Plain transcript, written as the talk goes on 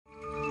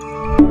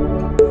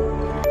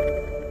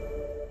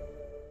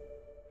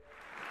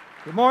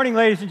Good morning,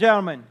 ladies and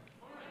gentlemen.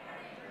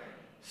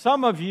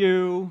 Some of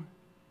you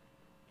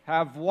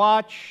have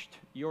watched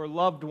your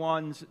loved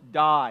ones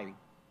die.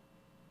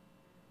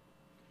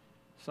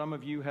 Some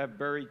of you have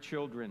buried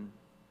children.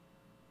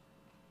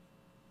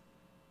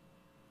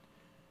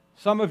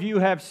 Some of you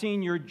have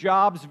seen your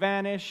jobs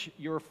vanish,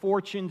 your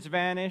fortunes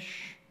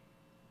vanish.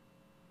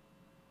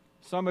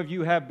 Some of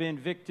you have been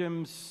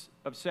victims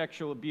of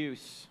sexual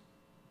abuse,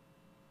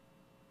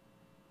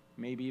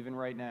 maybe even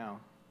right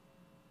now.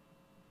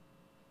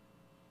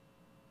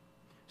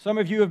 Some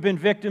of you have been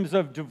victims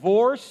of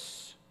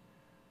divorce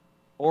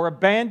or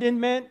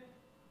abandonment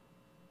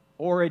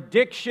or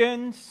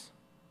addictions.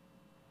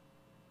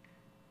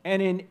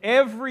 And in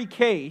every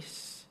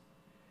case,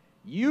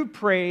 you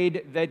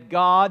prayed that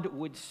God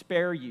would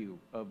spare you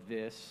of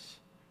this,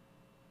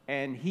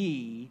 and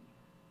He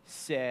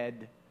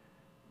said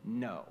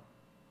no.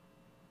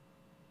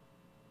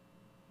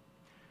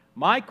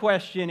 My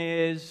question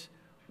is,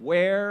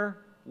 where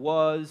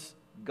was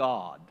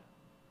God?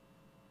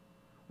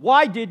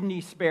 Why didn't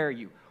He spare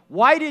you?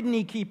 Why didn't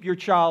He keep your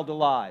child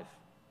alive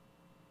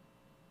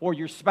or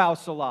your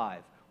spouse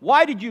alive?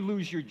 Why did you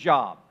lose your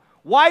job?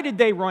 Why did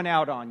they run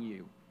out on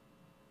you?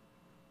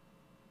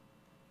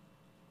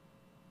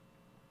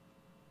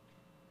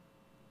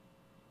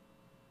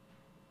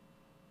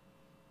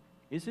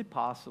 Is it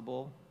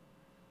possible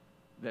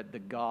that the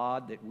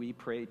God that we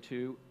pray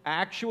to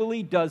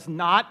actually does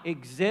not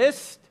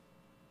exist?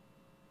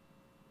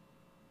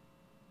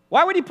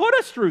 Why would He put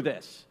us through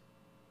this?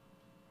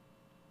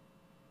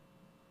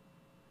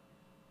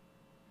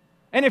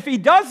 And if He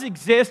does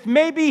exist,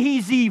 maybe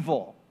He's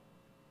evil.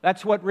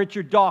 That's what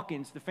Richard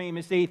Dawkins, the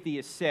famous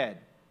atheist, said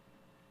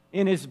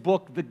in his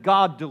book, The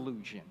God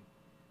Delusion.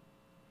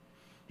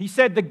 He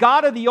said, the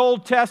God of the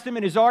Old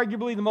Testament is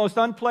arguably the most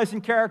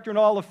unpleasant character in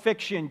all of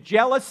fiction,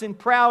 jealous and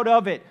proud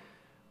of it,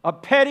 a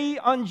petty,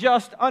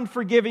 unjust,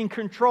 unforgiving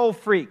control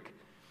freak,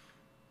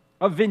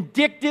 a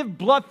vindictive,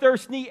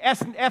 bloodthirsty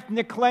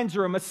ethnic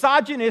cleanser, a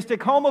misogynistic,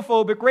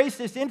 homophobic,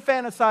 racist,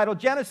 infanticidal,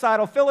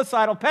 genocidal,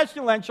 filicidal,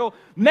 pestilential,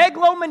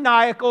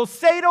 megalomaniacal,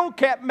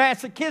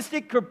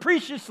 sadomasochistic,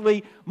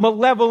 capriciously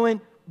malevolent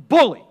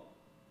bully.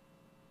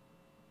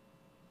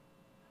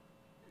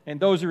 And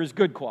those are His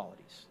good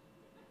qualities.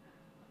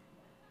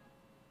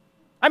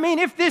 I mean,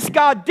 if this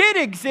God did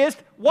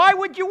exist, why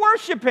would you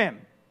worship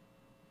Him?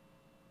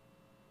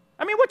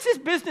 I mean, what's His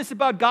business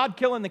about God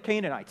killing the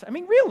Canaanites? I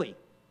mean, really?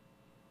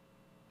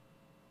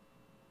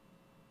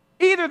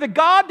 Either the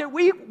God that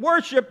we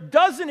worship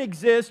doesn't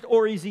exist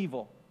or He's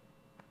evil.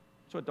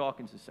 That's what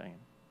Dawkins is saying.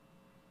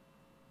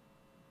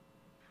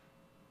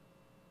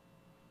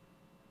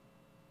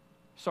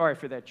 Sorry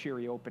for that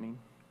cheery opening.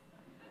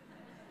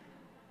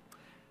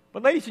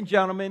 But ladies and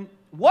gentlemen,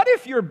 what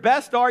if your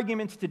best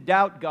arguments to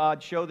doubt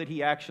God show that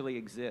He actually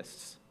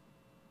exists?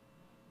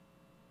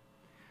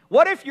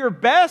 What if your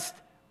best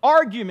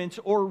arguments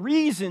or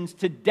reasons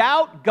to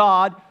doubt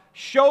God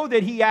show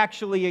that He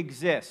actually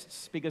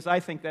exists? Because I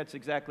think that's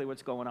exactly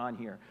what's going on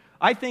here.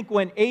 I think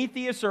when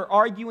atheists are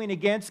arguing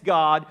against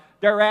God,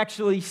 they're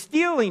actually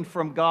stealing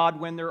from God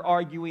when they're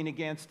arguing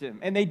against Him.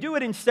 And they do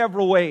it in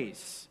several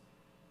ways.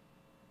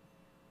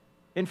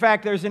 In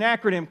fact, there's an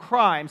acronym,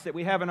 CRIMES, that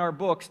we have in our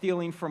book,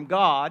 Stealing from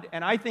God.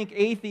 And I think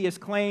atheists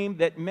claim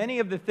that many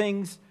of the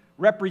things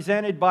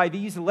represented by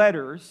these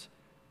letters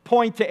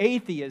point to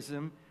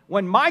atheism,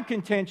 when my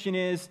contention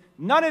is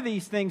none of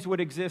these things would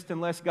exist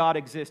unless God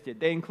existed.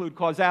 They include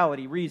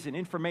causality, reason,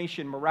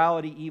 information,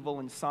 morality,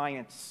 evil, and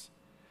science.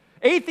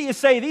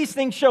 Atheists say these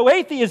things show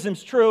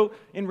atheism's true.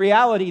 In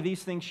reality,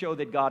 these things show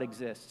that God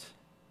exists.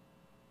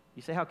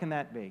 You say, how can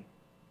that be?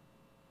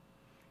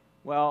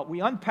 Well, we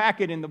unpack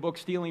it in the book,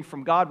 Stealing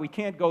from God. We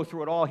can't go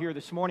through it all here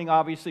this morning,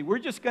 obviously. We're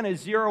just going to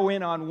zero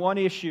in on one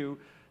issue,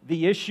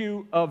 the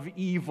issue of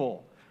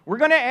evil. We're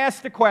going to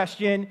ask the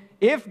question,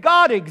 if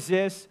God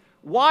exists,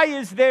 why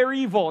is there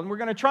evil? And we're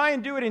going to try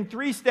and do it in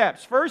 3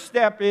 steps. First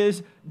step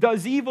is,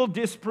 does evil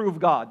disprove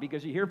God?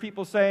 Because you hear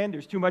people saying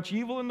there's too much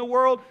evil in the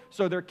world,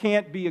 so there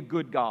can't be a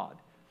good God.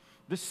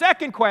 The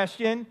second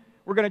question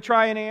we're going to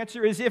try and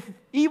answer is, if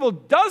evil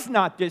does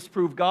not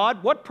disprove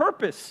God, what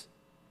purpose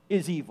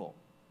is evil?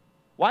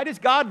 Why does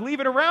God leave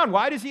it around?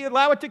 Why does He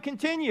allow it to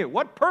continue?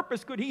 What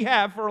purpose could He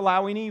have for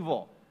allowing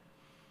evil?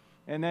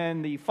 And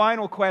then the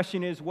final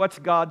question is, what's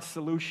God's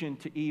solution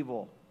to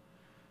evil?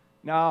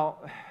 Now,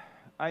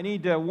 I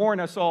need to warn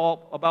us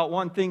all about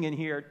one thing in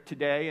here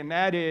today, and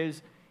that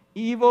is,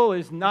 evil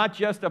is not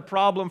just a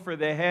problem for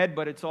the head,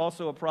 but it's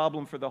also a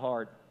problem for the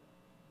heart.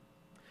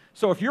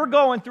 So if you're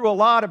going through a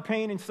lot of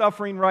pain and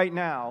suffering right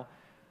now,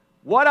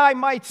 what I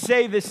might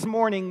say this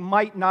morning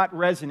might not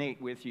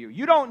resonate with you.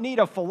 You don't need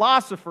a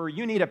philosopher,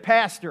 you need a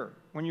pastor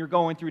when you're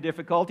going through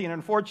difficulty, and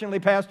unfortunately,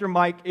 Pastor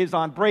Mike is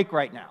on break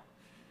right now.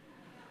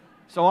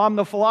 So I'm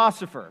the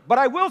philosopher. But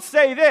I will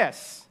say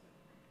this,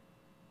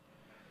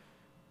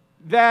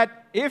 that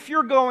if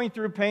you're going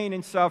through pain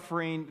and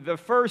suffering, the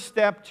first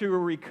step to a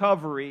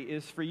recovery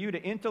is for you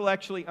to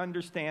intellectually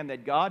understand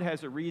that God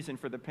has a reason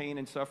for the pain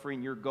and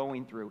suffering you're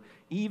going through,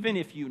 even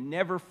if you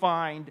never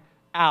find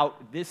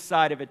out this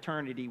side of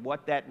eternity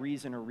what that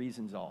reason or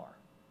reasons are.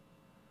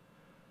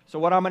 So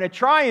what I'm going to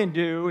try and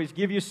do is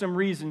give you some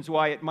reasons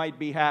why it might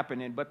be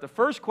happening. But the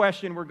first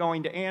question we're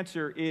going to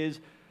answer is,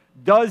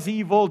 does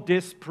evil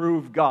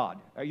disprove God?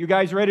 Are you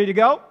guys ready to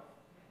go?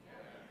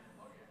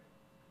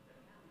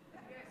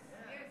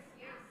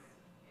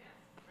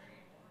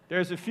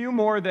 There's a few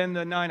more than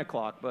the 9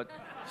 o'clock, but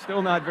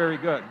still not very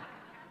good.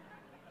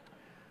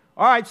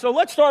 All right, so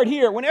let's start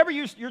here. Whenever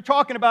you're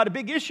talking about a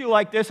big issue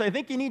like this, I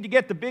think you need to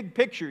get the big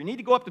picture. You need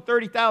to go up to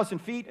 30,000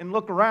 feet and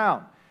look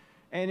around.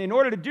 And in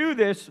order to do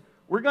this,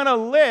 we're going to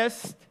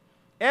list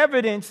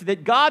evidence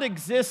that God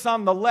exists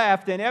on the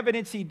left and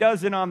evidence He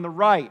doesn't on the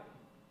right.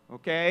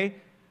 Okay?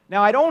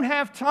 Now, I don't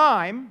have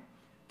time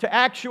to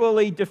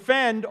actually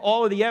defend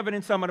all of the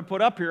evidence I'm going to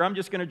put up here. I'm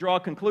just going to draw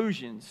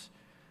conclusions.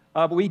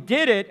 But we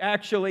did it,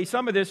 actually,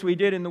 some of this we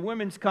did in the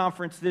women's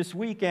conference this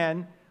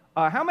weekend.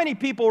 How many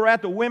people were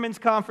at the women's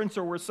conference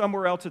or were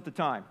somewhere else at the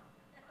time?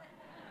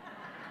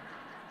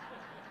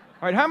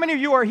 All right, how many of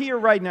you are here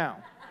right now?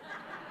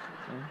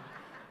 Okay.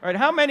 All right,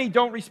 how many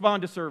don't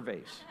respond to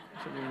surveys?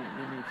 So we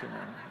need to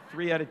know.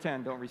 3 out of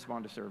 10 don't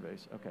respond to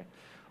surveys. Okay.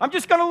 I'm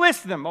just going to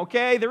list them,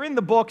 okay? They're in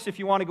the books if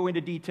you want to go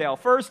into detail.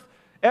 First,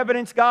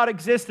 evidence God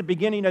exists at the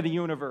beginning of the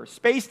universe.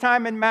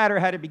 Space-time and matter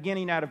had a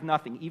beginning out of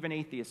nothing. Even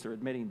atheists are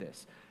admitting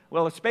this.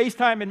 Well, if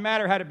space-time and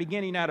matter had a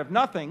beginning out of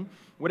nothing,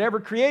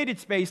 whatever created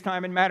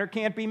space-time and matter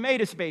can't be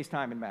made of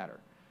space-time and matter.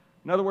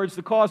 In other words,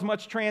 the cause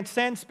must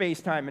transcend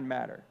space-time and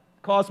matter.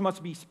 The cause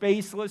must be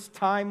spaceless,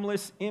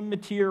 timeless,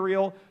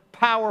 immaterial,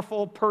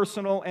 powerful,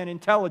 personal, and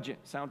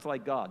intelligent. Sounds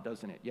like God,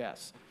 doesn't it?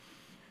 Yes.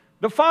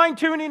 The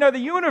fine-tuning of the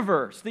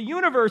universe. The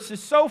universe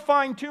is so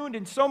fine-tuned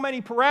in so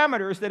many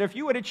parameters that if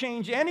you were to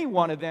change any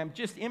one of them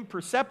just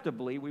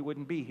imperceptibly, we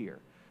wouldn't be here.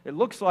 It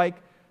looks like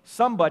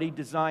somebody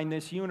designed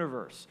this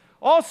universe.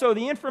 Also,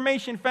 the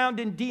information found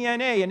in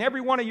DNA, in every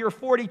one of your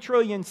 40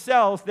 trillion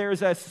cells,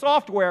 there's a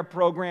software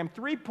program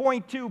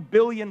 3.2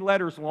 billion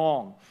letters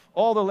long.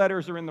 All the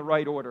letters are in the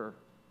right order.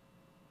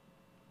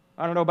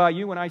 I don't know about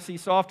you, when I see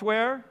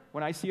software,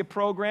 when I see a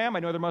program, I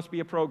know there must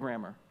be a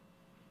programmer.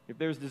 If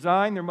there's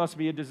design, there must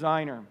be a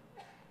designer.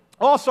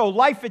 Also,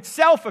 life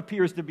itself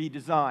appears to be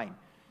designed.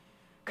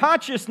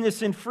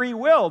 Consciousness and free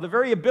will, the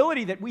very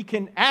ability that we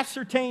can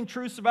ascertain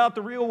truths about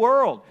the real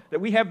world, that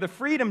we have the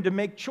freedom to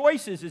make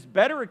choices, is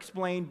better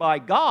explained by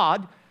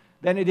God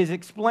than it is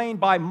explained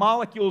by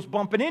molecules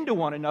bumping into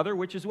one another,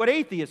 which is what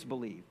atheists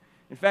believe.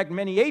 In fact,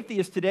 many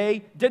atheists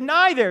today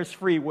deny there's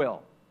free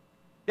will.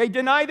 They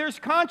deny there's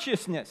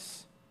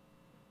consciousness.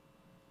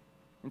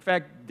 In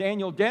fact,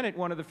 Daniel Dennett,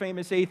 one of the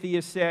famous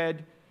atheists,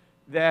 said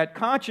that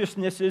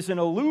consciousness is an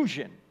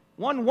illusion.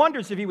 One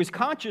wonders if he was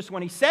conscious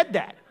when he said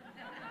that.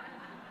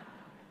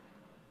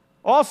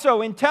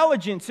 Also,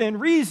 intelligence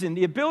and reason,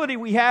 the ability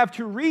we have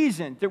to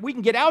reason, that we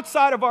can get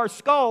outside of our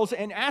skulls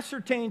and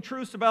ascertain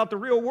truths about the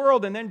real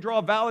world and then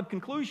draw valid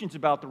conclusions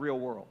about the real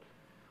world.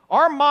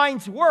 Our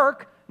minds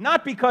work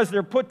not because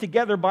they're put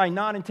together by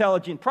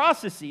non-intelligent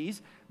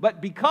processes,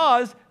 but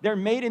because they're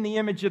made in the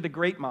image of the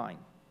great mind.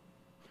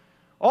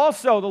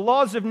 Also, the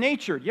laws of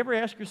nature. Do you ever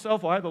ask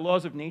yourself why are the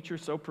laws of nature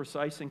so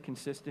precise and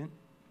consistent?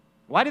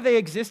 Why do they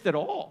exist at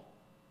all,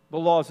 the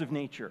laws of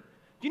nature?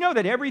 Do you know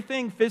that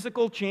everything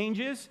physical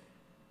changes?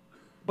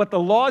 But the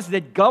laws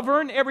that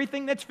govern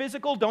everything that's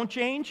physical don't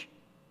change?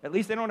 At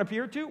least they don't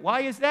appear to.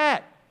 Why is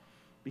that?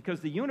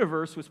 Because the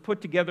universe was put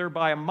together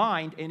by a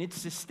mind, and it's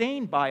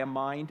sustained by a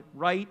mind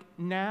right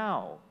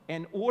now,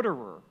 an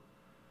orderer.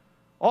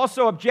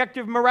 Also,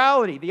 objective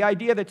morality, the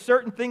idea that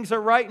certain things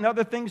are right and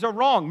other things are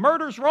wrong.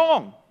 Murder's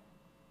wrong.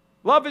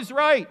 Love is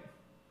right.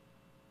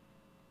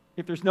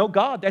 If there's no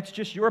God, that's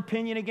just your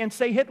opinion against,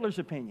 say, Hitler's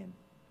opinion.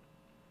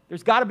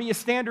 There's got to be a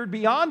standard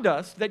beyond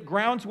us that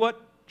grounds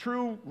what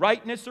true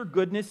rightness or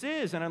goodness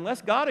is. And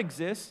unless God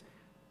exists,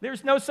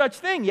 there's no such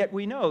thing. Yet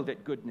we know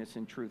that goodness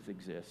and truth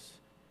exists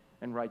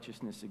and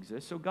righteousness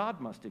exists, so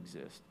God must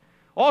exist.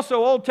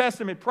 Also, Old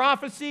Testament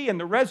prophecy and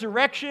the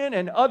resurrection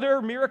and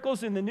other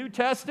miracles in the New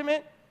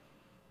Testament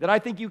that I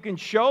think you can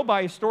show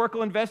by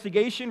historical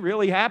investigation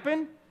really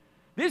happened.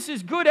 This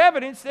is good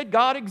evidence that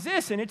God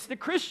exists, and it's the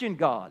Christian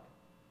God.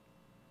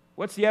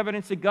 What's the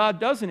evidence that God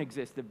doesn't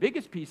exist? The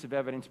biggest piece of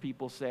evidence,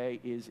 people say,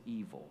 is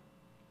evil.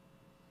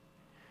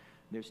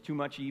 There's too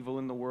much evil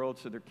in the world,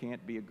 so there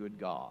can't be a good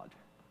God.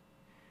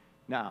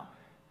 Now,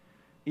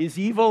 is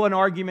evil an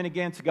argument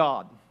against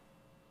God?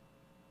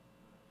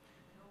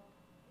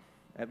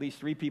 At least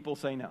 3 people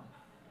say no.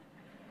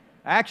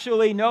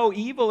 Actually, no,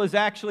 evil is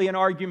actually an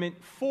argument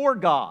for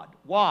God.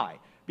 Why?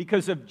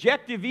 Because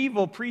objective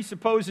evil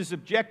presupposes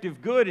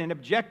objective good, and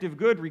objective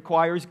good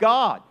requires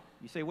God.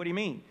 You say, what do you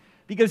mean?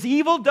 Because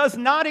evil does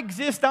not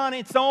exist on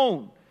its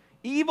own.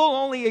 Evil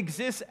only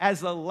exists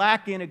as a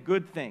lack in a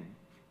good thing.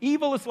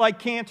 Evil is like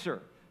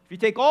cancer. If you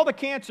take all the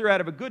cancer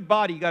out of a good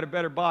body, you got a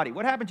better body.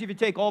 What happens if you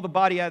take all the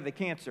body out of the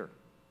cancer?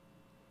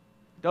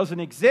 It doesn't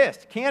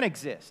exist, can't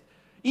exist.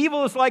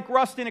 Evil is like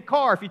rust in a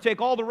car. If you take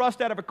all the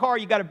rust out of a car,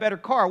 you got a better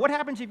car. What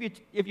happens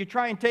if you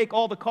try and take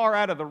all the car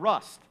out of the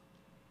rust?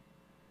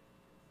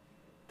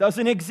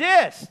 Doesn't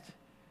exist.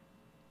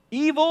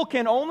 Evil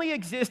can only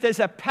exist as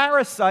a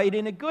parasite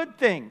in a good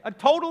thing. A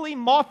totally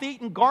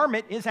moth-eaten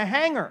garment is a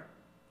hanger.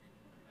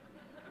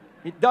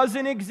 It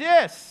doesn't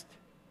exist.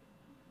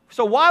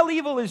 So while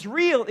evil is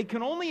real, it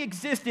can only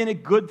exist in a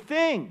good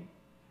thing.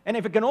 And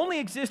if it can only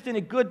exist in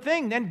a good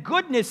thing, then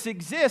goodness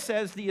exists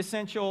as the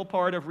essential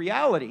part of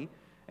reality.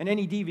 And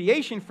any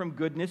deviation from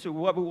goodness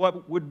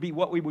would be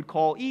what we would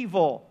call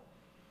evil.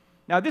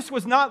 Now, this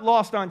was not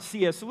lost on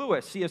C.S.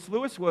 Lewis. C.S.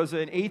 Lewis was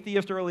an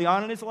atheist early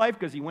on in his life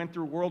because he went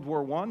through World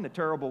War I, the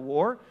terrible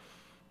war.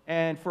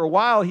 And for a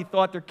while, he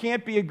thought there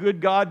can't be a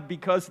good God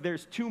because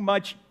there's too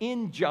much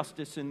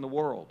injustice in the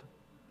world.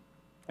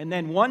 And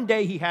then one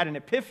day he had an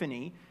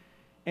epiphany,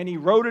 and he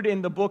wrote it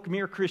in the book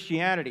Mere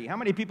Christianity. How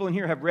many people in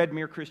here have read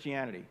Mere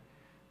Christianity?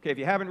 Okay, if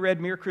you haven't read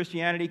Mere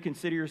Christianity,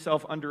 consider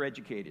yourself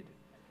undereducated.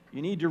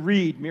 You need to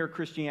read Mere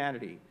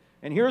Christianity.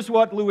 And here's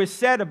what Lewis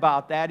said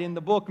about that in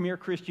the book Mere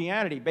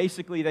Christianity.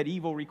 Basically, that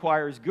evil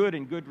requires good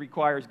and good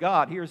requires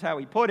God. Here's how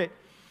he put it.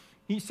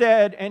 He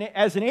said, and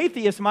as an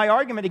atheist, my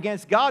argument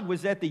against God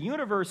was that the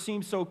universe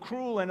seems so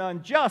cruel and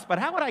unjust. But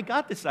how would I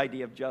got this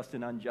idea of just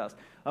and unjust?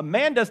 A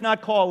man does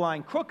not call a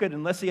line crooked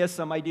unless he has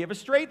some idea of a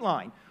straight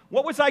line.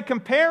 What was I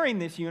comparing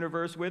this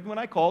universe with when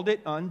I called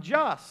it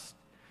unjust?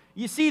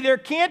 You see, there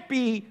can't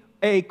be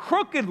a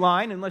crooked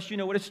line unless you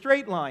know what a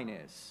straight line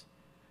is.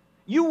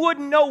 You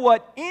wouldn't know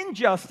what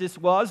injustice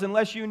was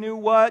unless you knew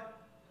what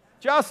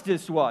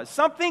justice was.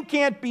 Something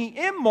can't be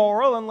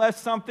immoral unless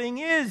something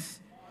is.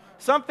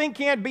 Something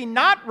can't be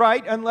not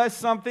right unless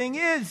something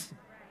is.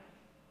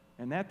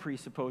 And that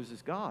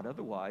presupposes God.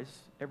 Otherwise,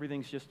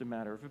 everything's just a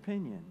matter of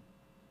opinion.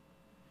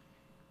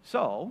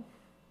 So,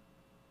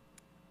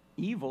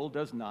 evil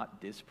does not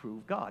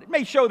disprove God. It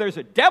may show there's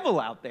a devil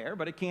out there,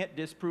 but it can't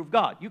disprove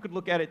God. You could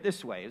look at it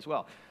this way as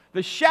well.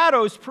 The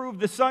shadows prove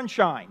the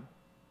sunshine.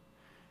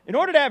 In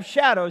order to have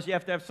shadows, you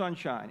have to have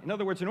sunshine. In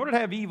other words, in order to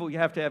have evil, you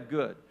have to have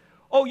good.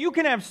 Oh, you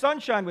can have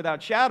sunshine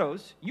without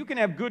shadows. You can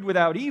have good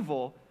without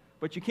evil,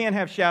 but you can't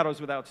have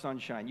shadows without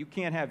sunshine. You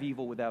can't have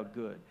evil without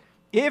good.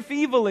 If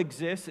evil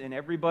exists, and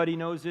everybody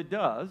knows it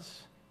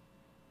does,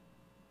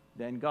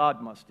 then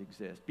God must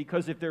exist.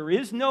 Because if there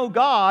is no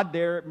God,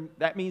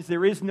 that means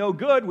there is no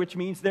good, which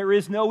means there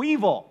is no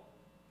evil.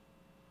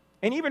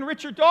 And even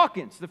Richard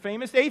Dawkins, the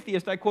famous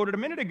atheist I quoted a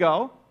minute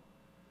ago,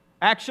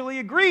 actually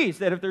agrees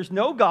that if there's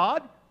no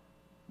God,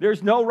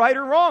 there's no right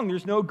or wrong.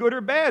 There's no good or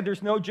bad.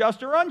 There's no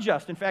just or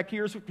unjust. In fact,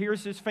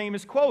 here's his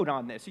famous quote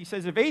on this. He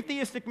says, if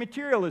atheistic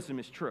materialism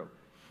is true,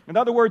 in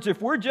other words,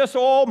 if we're just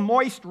all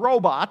moist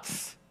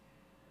robots,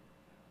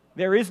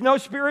 there is no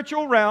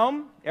spiritual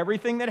realm.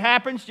 Everything that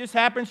happens just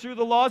happens through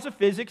the laws of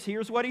physics.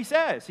 Here's what he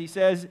says. He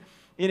says,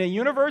 in a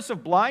universe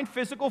of blind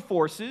physical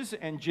forces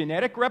and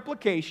genetic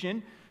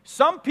replication,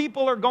 some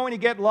people are going to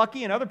get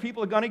lucky and other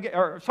people are going to get,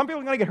 or some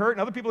people are going to get hurt and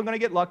other people are going to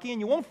get lucky,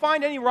 and you won't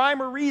find any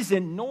rhyme or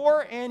reason,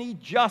 nor any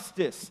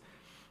justice.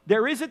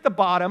 There is at the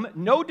bottom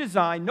no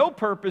design, no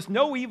purpose,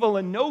 no evil,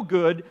 and no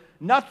good,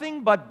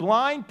 nothing but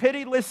blind,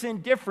 pitiless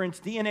indifference.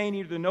 DNA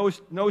neither knows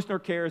nor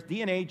cares.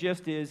 DNA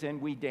just is, and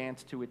we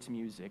dance to its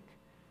music.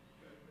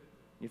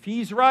 If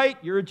he's right,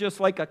 you're just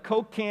like a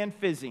Coke can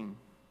fizzing.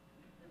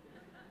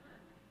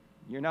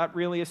 You're not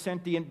really a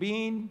sentient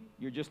being,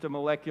 you're just a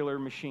molecular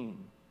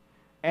machine.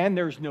 And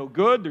there's no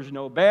good, there's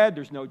no bad,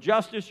 there's no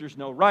justice, there's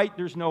no right,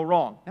 there's no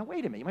wrong. Now,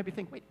 wait a minute. You might be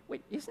thinking,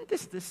 wait, isn't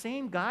this the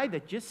same guy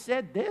that just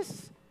said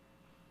this?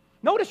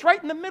 Notice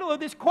right in the middle of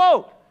this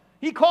quote,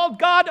 he called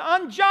God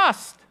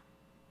unjust.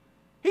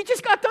 He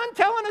just got done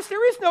telling us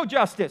there is no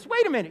justice.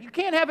 Wait a minute. You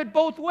can't have it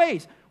both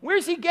ways.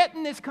 Where's he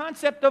getting this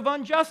concept of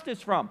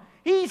injustice from?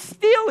 He's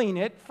stealing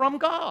it from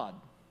God.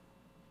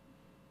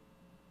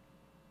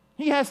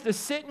 He has to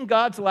sit in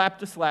God's lap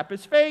to slap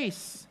his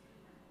face.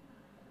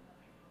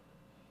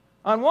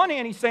 On one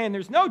hand, he's saying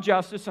there's no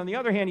justice. On the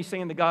other hand, he's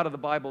saying the God of the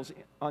Bible is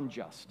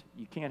unjust.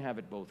 You can't have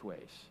it both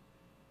ways.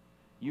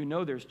 You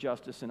know there's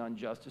justice and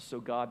injustice, so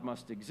God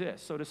must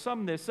exist. So to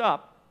sum this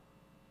up,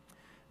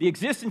 the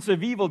existence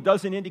of evil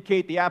doesn't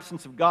indicate the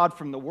absence of God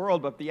from the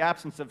world, but the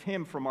absence of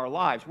him from our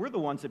lives. We're the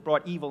ones that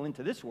brought evil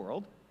into this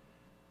world.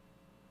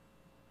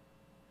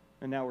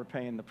 And now we're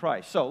paying the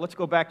price. So let's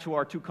go back to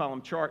our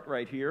two-column chart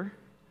right here.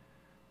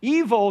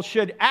 Evil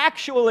should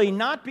actually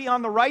not be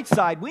on the right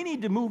side. We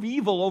need to move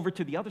evil over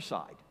to the other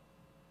side.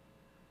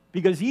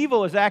 Because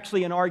evil is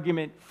actually an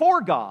argument for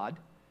God,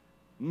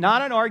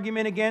 not an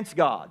argument against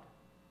God.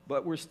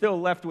 But we're still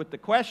left with the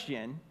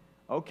question,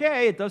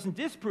 okay, it doesn't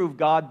disprove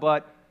God,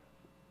 but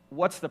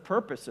what's the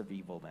purpose of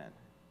evil then?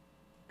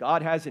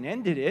 God hasn't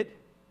ended it.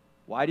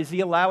 Why does he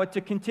allow it to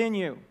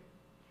continue?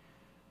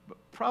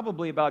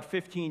 Probably about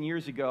 15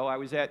 years ago, I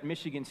was at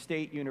Michigan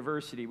State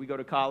University. We go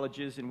to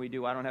colleges and we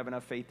do I Don't Have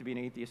Enough Faith to Be an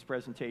Atheist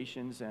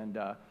presentations. And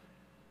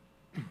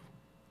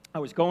I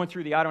was going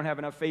through the I Don't Have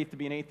Enough Faith to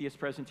Be an Atheist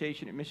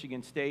presentation at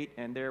Michigan State,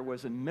 and there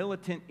was a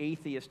militant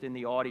atheist in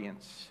the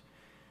audience.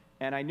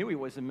 And I knew he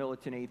was a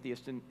militant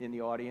atheist in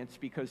the audience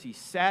because he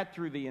sat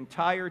through the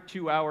entire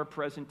 2-hour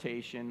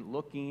presentation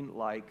looking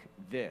like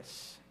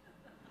this.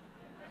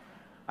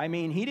 I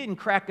mean, he didn't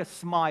crack a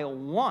smile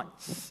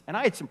once. And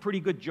I had some pretty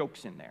good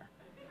jokes in there.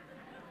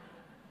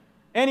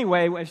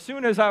 Anyway, as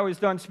soon as I was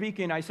done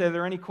speaking, I said, are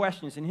there any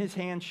questions? And his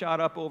hand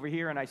shot up over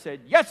here, and I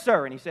said, yes,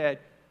 sir. And he said,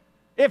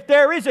 if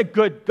there is a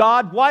good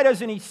God, why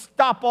doesn't he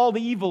stop all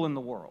the evil in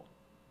the world?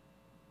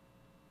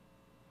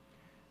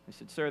 I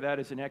said, sir, that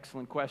is an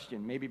excellent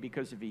question. Maybe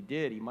because if he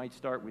did, he might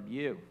start with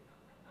you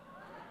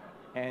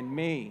and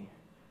me,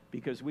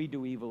 because we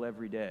do evil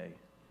every day.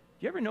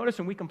 Do you ever notice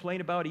when we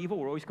complain about evil,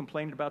 we're always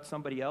complaining about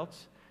somebody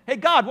else? Hey,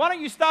 God, why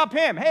don't you stop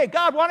him? Hey,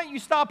 God, why don't you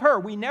stop her?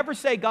 We never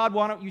say, God,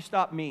 why don't you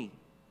stop me?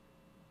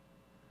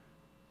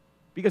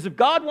 Because if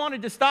God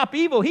wanted to stop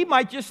evil, he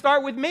might just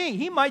start with me.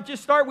 He might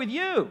just start with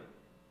you.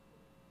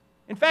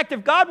 In fact,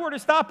 if God were to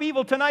stop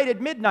evil tonight at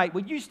midnight,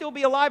 would you still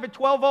be alive at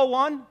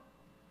 12:01?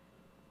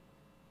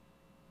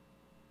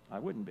 I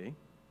wouldn't be.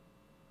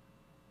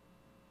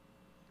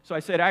 So I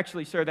said,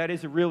 actually, sir, that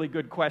is a really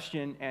good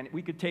question, and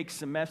we could take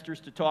semesters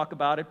to talk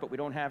about it, but we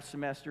don't have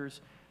semesters.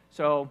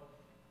 So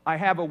I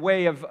have a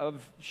way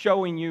of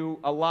showing you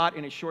a lot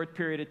in a short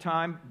period of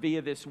time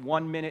via this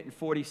 1 minute and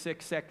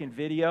 46-second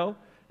video.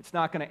 It's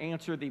not going to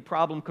answer the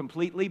problem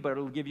completely, but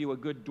it'll give you a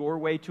good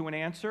doorway to an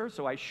answer.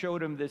 So I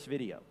showed him this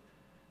video,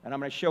 and I'm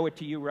going to show it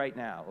to you right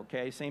now,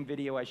 okay? Same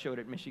video I showed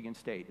at Michigan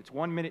State. It's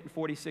 1 minute and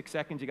 46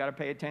 seconds. You got to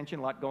pay attention.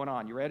 A lot going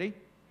on. You ready?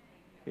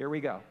 Here we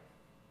go.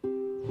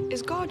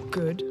 Is God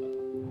good?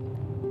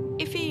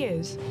 If he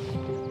is,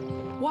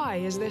 why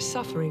is there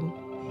suffering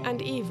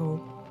and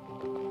evil?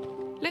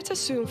 Let's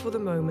assume for the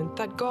moment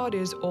that God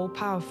is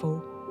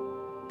all-powerful.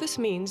 This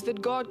means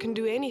that God can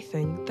do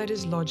anything that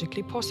is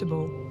logically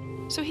possible.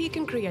 So he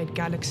can create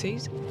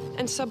galaxies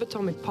and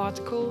subatomic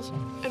particles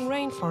and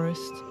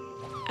rainforests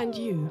and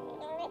you.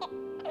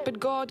 But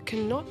God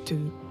cannot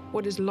do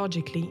what is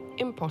logically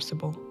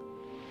impossible.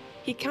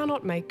 He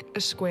cannot make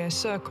a square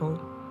circle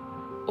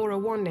or a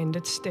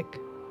one-ended stick.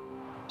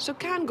 So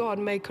can God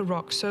make a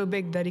rock so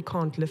big that he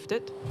can't lift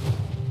it?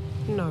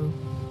 No.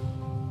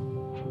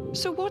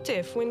 So what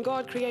if, when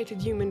God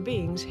created human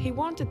beings, he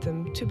wanted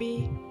them to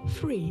be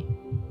free?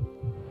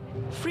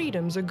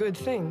 Freedom's a good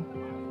thing,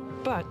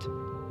 but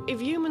if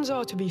humans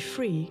are to be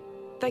free,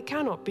 they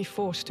cannot be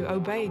forced to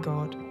obey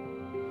God,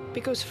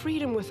 because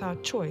freedom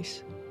without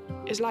choice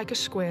is like a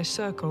square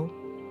circle.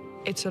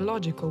 It's a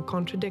logical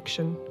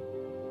contradiction.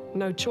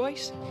 No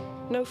choice,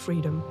 no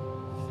freedom.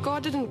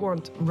 God didn't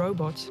want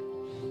robots.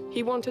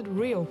 He wanted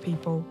real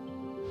people.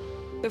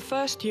 The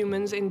first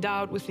humans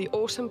endowed with the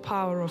awesome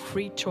power of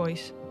free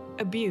choice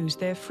abused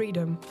their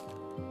freedom.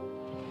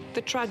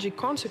 The tragic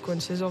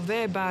consequences of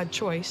their bad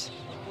choice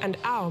and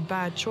our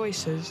bad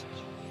choices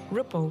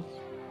ripple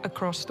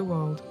across the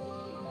world.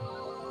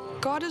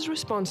 God is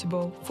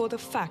responsible for the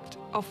fact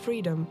of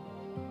freedom,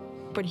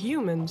 but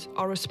humans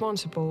are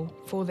responsible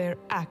for their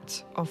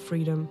acts of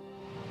freedom.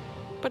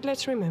 But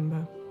let's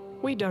remember,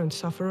 we don't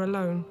suffer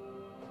alone.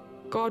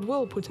 God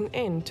will put an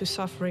end to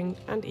suffering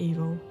and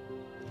evil.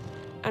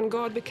 And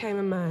God became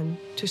a man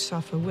to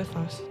suffer with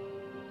us.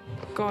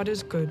 God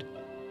is good,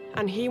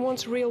 and he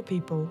wants real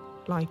people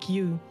like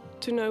you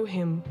to know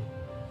him,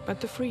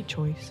 but the free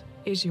choice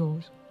is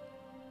yours.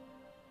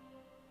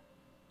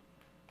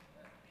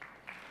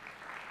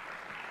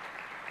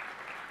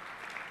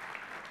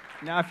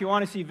 Now, if you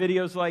want to see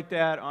videos like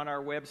that on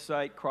our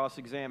website,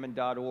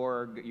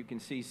 crossexamine.org, you can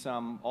see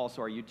some,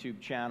 also our YouTube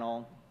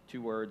channel,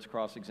 2 words,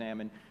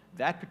 Cross-Examine.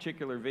 That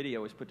particular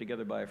video was put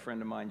together by a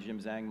friend of mine, Jim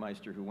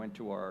Zangmeister, who went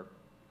to our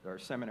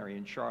seminary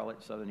in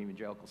Charlotte, Southern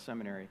Evangelical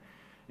Seminary,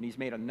 and he's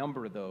made a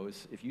number of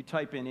those. If you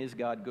type in "Is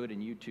God Good" in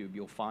YouTube,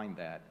 you'll find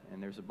that,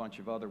 and there's a bunch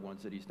of other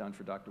ones that he's done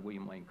for Dr.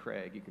 William Lane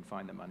Craig. You can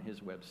find them on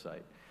his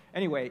website.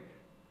 Anyway,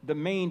 the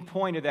main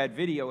point of that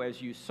video,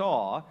 as you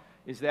saw,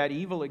 is that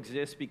evil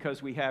exists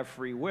because we have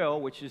free will,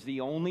 which is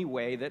the only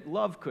way that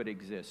love could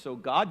exist. So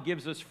God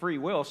gives us free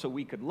will so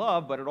we could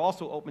love, but it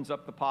also opens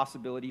up the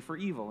possibility for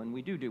evil, and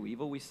we do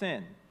evil, we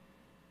sin.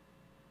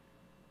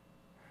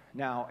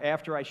 Now,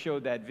 after I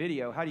showed that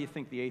video, how do you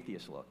think the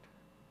atheist looked?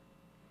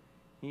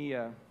 He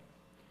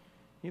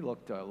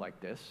looked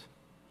like this.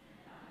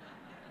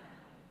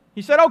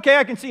 He said, okay,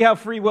 I can see how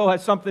free will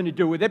has something to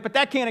do with it, but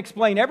that can't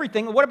explain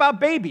everything. What about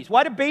babies?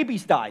 Why did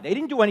babies die? They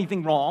didn't do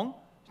anything wrong.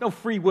 There's no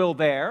free will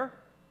there.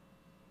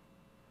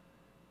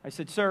 I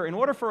said, sir, in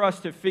order for us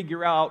to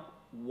figure out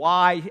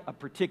why a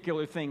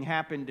particular thing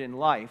happened in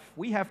life,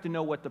 we have to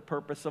know what the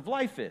purpose of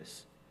life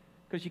is.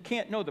 Because you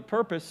can't know the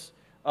purpose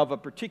of a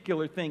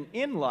particular thing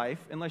in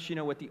life unless you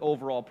know what the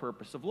overall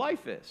purpose of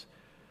life is.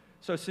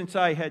 So since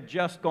I had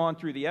just gone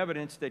through the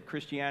evidence that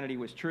Christianity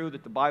was true,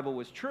 that the Bible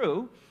was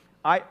true,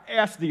 I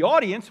asked the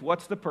audience,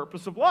 what's the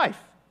purpose of life?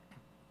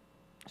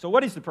 So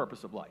what is the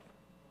purpose of life?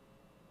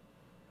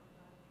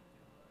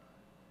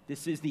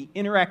 This is the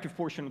interactive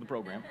portion of the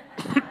program.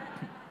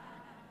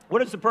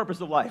 What is the purpose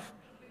of life?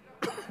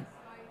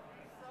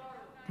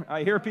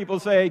 I hear people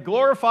say,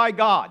 glorify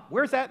God.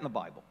 Where's that in the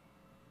Bible?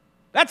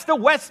 That's the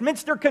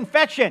Westminster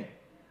Confession.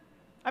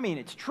 I mean,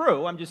 it's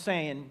true. I'm just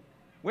saying,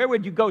 where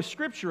would you go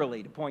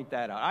scripturally to point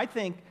that out? I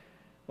think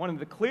one of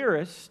the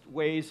clearest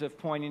ways of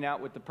pointing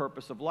out what the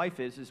purpose of life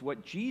is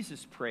what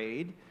Jesus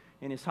prayed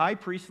in his high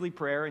priestly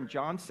prayer in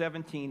John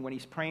 17 when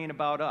he's praying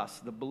about us,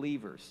 the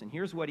believers. And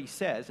here's what he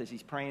says as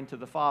he's praying to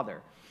the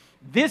Father.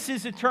 This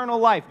is eternal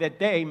life, that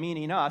they,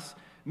 meaning us,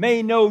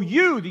 may know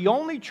you, the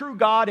only true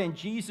God, and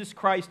Jesus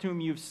Christ whom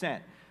you've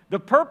sent. The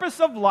purpose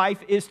of life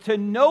is to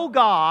know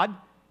God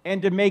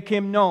and to make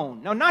him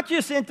known. Now, not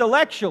just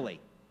intellectually,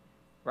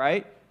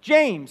 right?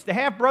 James, the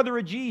half-brother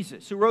of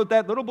Jesus, who wrote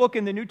that little book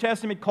in the New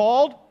Testament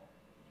called,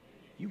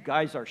 you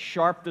guys are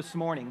sharp this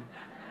morning.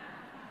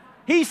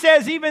 He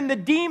says even the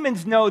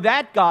demons know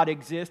that God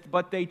exists,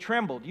 but they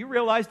tremble. Do you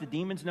realize the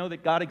demons know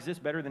that God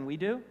exists better than we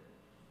do?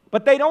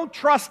 But they don't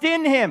trust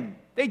in him.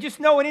 They just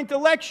know it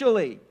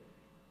intellectually.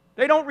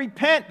 They don't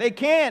repent. They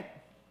can't.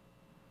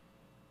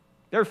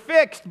 They're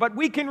fixed, but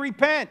we can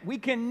repent. We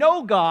can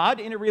know God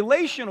in a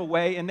relational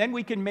way, and then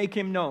we can make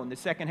him known. The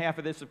second half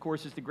of this, of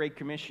course, is the Great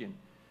Commission.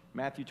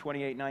 Matthew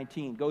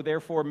 28:19. Go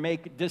therefore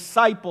make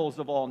disciples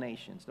of all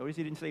nations. Notice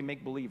he didn't say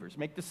make believers.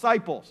 Make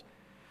disciples.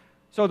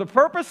 So the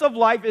purpose of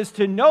life is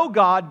to know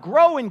God,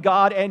 grow in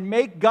God, and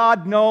make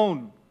God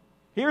known.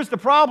 Here's the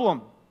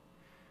problem.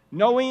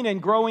 Knowing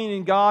and growing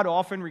in God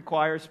often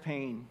requires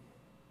pain.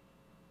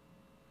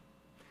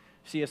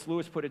 C.S.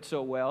 Lewis put it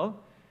so well.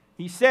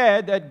 He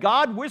said that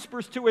God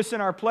whispers to us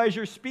in our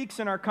pleasure, speaks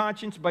in our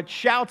conscience, but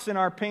shouts in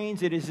our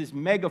pains. It is his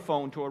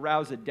megaphone to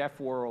arouse a deaf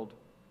world.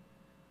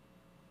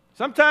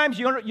 Sometimes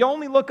you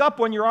only look up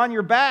when you're on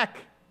your back.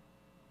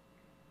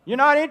 You're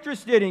not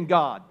interested in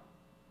God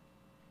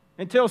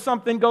until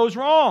something goes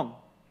wrong.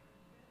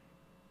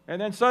 And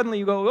then suddenly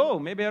you go, oh,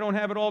 maybe I don't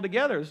have it all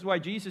together. This is why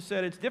Jesus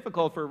said it's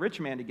difficult for a rich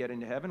man to get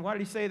into heaven. Why did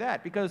he say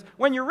that? Because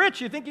when you're rich,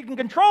 you think you can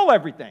control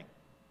everything.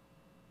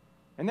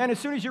 And then as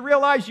soon as you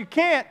realize you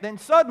can't, then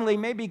suddenly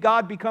maybe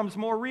God becomes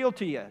more real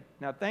to you.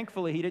 Now,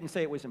 thankfully, he didn't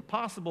say it was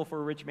impossible for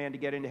a rich man to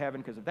get into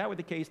heaven, because if that were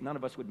the case, none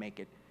of us would make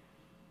it.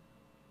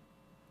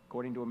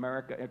 According to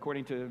America,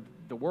 according to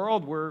the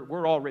world,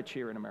 we're all rich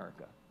here in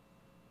America.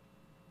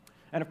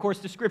 And of course,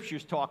 the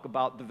scriptures talk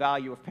about the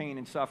value of pain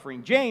and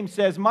suffering. James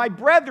says, my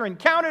brethren,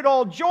 count it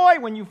all joy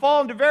when you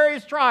fall into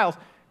various trials.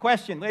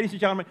 Question, ladies and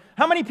gentlemen,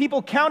 how many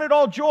people count it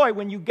all joy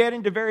when you get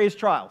into various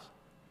trials?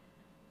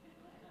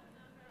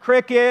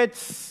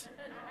 Crickets,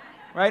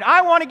 right?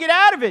 I want to get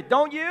out of it,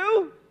 don't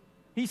you?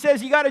 He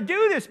says you got to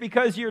do this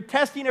because your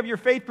testing of your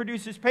faith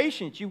produces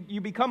patience. You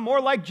become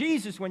more like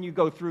Jesus when you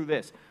go through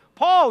this.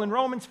 Paul in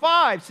Romans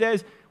 5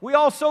 says, we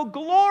also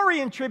glory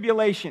in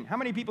tribulation. How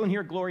many people in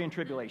here glory in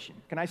tribulation?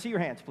 Can I see your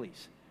hands,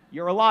 please?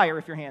 You're a liar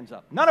if your hand's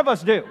up. None of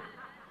us do.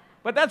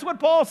 But that's what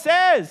Paul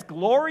says,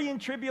 glory in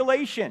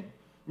tribulation.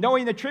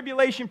 Knowing that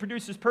tribulation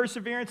produces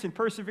perseverance, and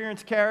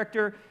perseverance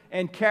character,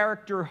 and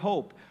character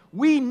hope.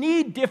 We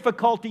need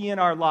difficulty in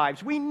our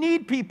lives. We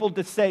need people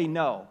to say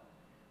no.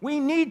 We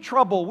need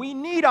trouble. We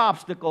need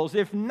obstacles.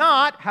 If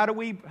not, how do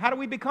we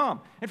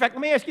become? In fact,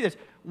 let me ask you this.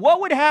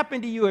 What would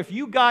happen to you if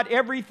you got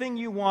everything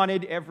you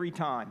wanted every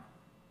time?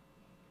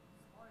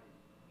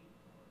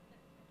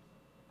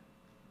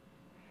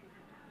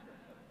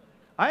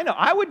 I know.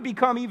 I would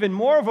become even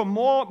more of a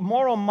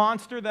moral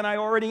monster than I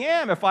already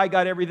am if I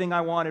got everything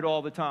I wanted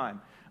all the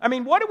time. I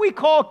mean, what do we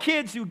call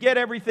kids who get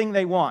everything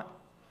they want?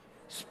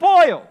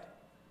 Spoiled.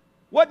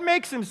 What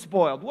makes them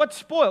spoiled? What's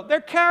spoiled?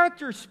 Their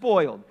character's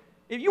spoiled.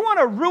 If you want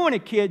to ruin a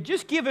kid,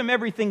 just give him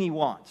everything he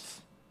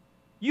wants.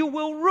 You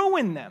will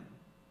ruin them.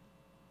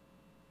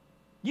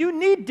 You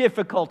need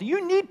difficulty.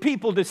 You need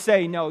people to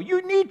say no.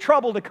 You need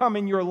trouble to come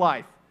in your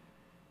life.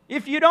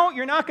 If you don't,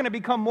 you're not going to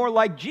become more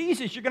like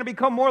Jesus. You're going to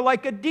become more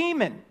like a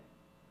demon.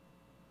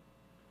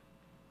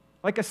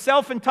 Like a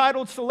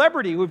self-entitled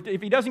celebrity who,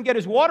 if he doesn't get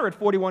his water at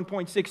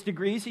 41.6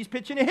 degrees, he's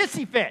pitching a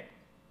hissy fit.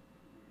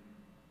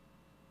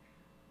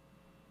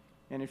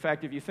 And in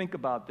fact, if you think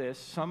about this,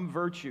 some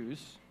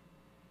virtues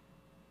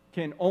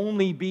can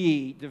only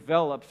be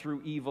developed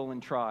through evil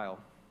and trial.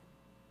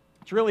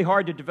 It's really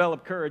hard to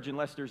develop courage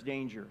unless there's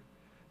danger.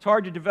 It's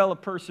hard to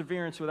develop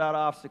perseverance without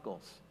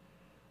obstacles.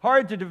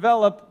 Hard to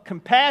develop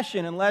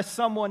compassion unless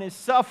someone is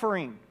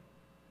suffering.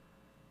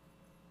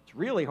 It's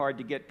really hard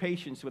to get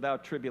patience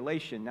without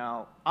tribulation.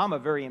 Now, I'm a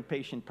very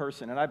impatient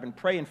person, and I've been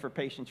praying for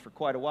patience for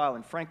quite a while,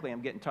 and frankly,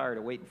 I'm getting tired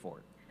of waiting for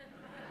it.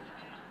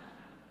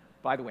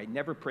 By the way,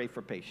 never pray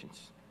for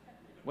patience.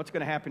 What's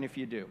going to happen if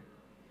you do?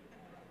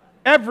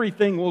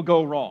 Everything will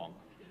go wrong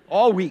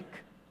all week.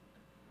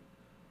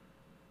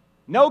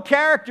 No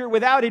character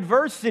without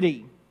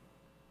adversity.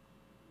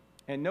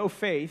 And no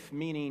faith,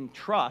 meaning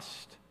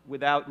trust,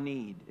 without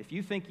need. If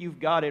you think you've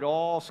got it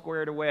all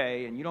squared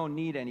away and you don't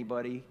need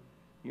anybody,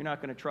 you're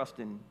not going to trust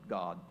in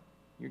God.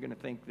 You're going to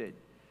think that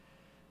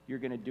you're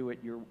going to do it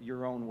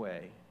your own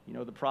way. You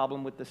know, the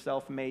problem with the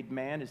self-made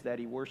man is that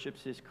he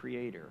worships his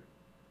creator.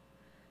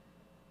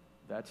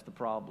 That's the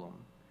problem.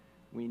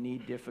 We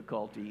need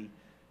difficulty.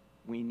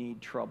 We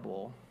need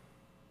trouble.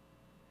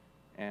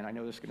 And I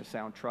know this is going to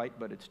sound trite,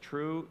 but it's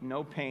true.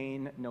 No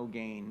pain, no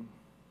gain.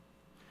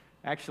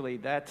 Actually,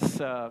 that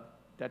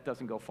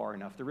doesn't go far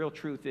enough. The real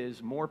truth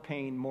is more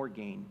pain, more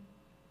gain.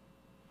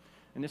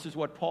 And this is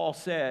what Paul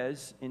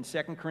says in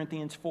 2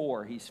 Corinthians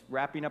 4. He's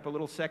wrapping up a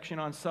little section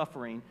on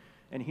suffering,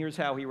 and here's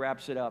how he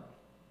wraps it up.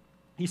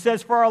 He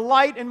says, for our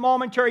light and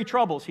momentary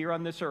troubles here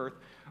on this earth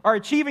are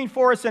achieving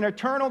for us an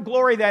eternal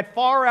glory that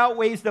far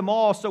outweighs them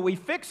all. So we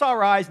fix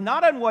our eyes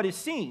not on what is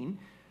seen,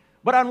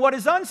 but on what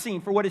is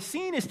unseen. For what is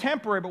seen is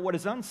temporary, but what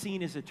is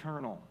unseen is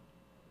eternal.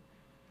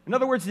 In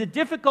other words, the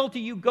difficulty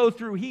you go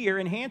through here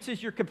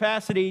enhances your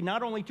capacity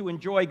not only to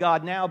enjoy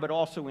God now, but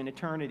also in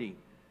eternity.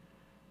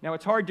 Now,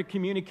 it's hard to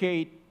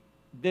communicate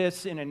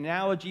this in an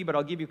analogy, but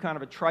I'll give you kind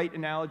of a trite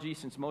analogy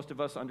since most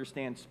of us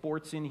understand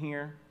sports in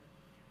here.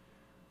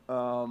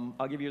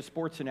 I'll give you a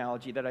sports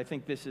analogy that I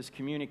think this is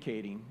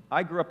communicating.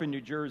 I grew up in New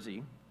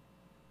Jersey.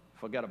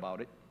 Forget about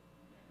it.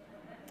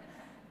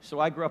 So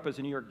I grew up as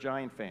a New York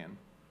Giant fan.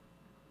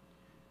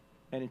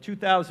 And in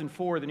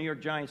 2004, the New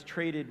York Giants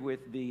traded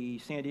with the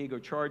San Diego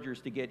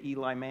Chargers to get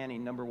Eli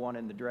Manning, number 1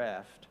 in the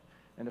draft.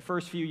 And the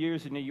first few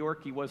years in New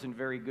York, he wasn't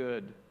very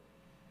good.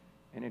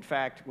 And in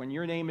fact, when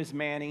your name is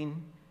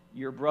Manning,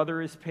 your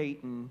brother is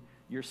Peyton,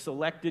 you're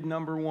selected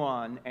number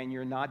 1, and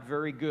you're not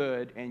very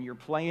good, and you're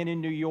playing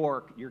in New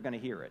York, you're going to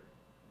hear it,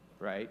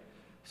 right?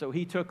 So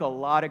he took a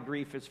lot of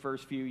grief his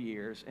first few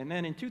years. And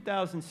then in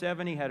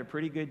 2007, he had a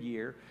pretty good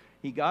year.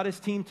 He got his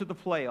team to the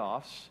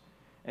playoffs,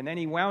 and then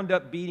he wound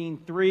up beating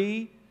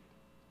 3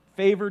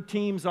 favored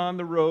teams on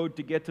the road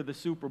to get to the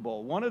Super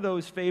Bowl. One of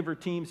those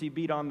favored teams he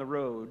beat on the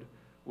road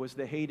was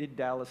the hated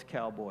Dallas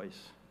Cowboys.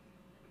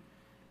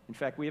 In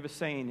fact, we have a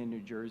saying in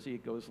New Jersey.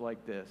 It goes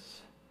like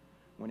this.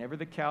 Whenever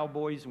the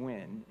Cowboys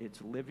win, it's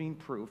living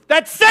proof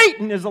that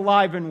Satan is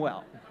alive and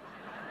well.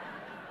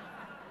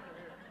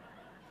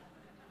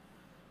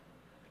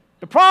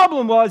 The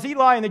problem was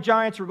Eli and the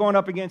Giants were going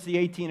up against the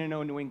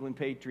 18-0 New England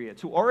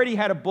Patriots, who already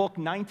had a book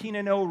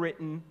 19-0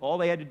 written. All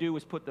they had to do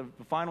was put the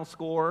final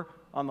score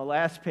on the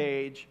last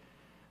page.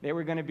 They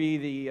were going to be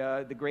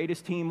the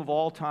greatest team of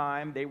all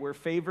time. They were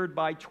favored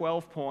by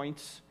 12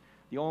 points.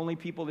 The only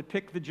people that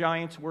picked the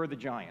Giants were the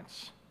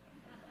Giants.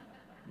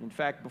 In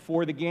fact,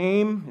 before the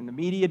game, in the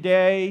media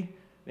day,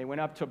 they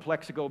went up to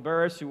Plexico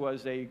Burress, who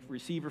was a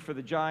receiver for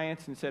the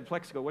Giants, and said,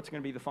 Plexico, what's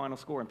going to be the final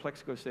score? And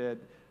Plexico said,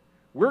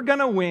 we're going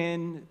to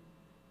win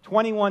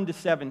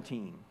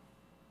 21-17.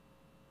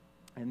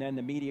 And then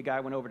the media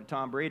guy went over to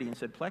Tom Brady and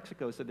said,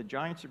 Plexico said the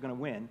Giants are going to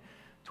win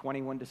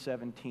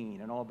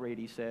 21-17. And all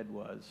Brady said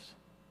was,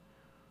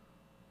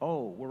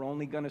 oh, we're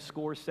only going to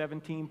score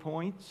 17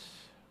 points?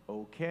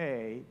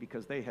 Okay,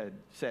 because they had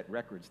set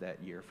records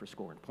that year for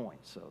scoring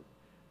points, so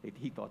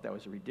he thought that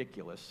was a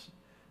ridiculous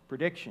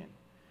prediction.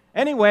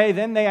 Anyway,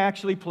 then they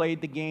actually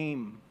played the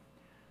game.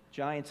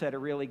 Giants had a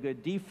really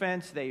good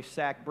defense. They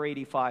sacked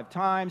Brady 5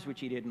 times, which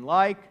he didn't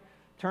like.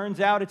 Turns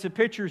out it's a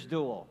pitcher's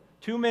duel.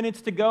 2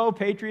 minutes to go,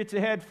 Patriots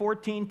ahead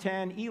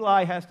 14-10.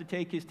 Eli has to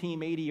take his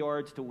team 80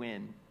 yards to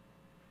win.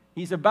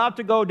 He's about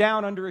to go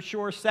down under a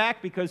sure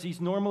sack because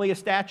he's normally a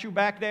statue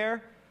back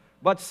there.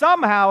 But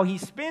somehow he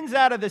spins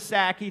out of the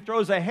sack. He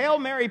throws a Hail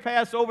Mary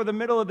pass over the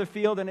middle of the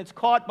field, and it's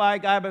caught by a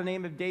guy by the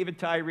name of David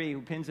Tyree,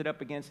 who pins it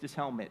up against his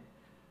helmet.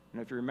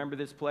 And if you remember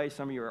this play,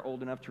 some of you are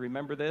old enough to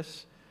remember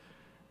this.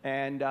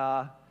 And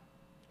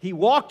he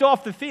walked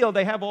off the field.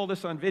 They have all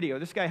this on video.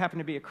 This guy happened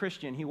to be a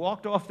Christian. He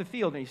walked off the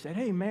field, and he said,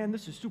 hey, man,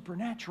 this is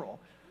supernatural.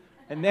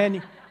 And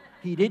then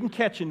he didn't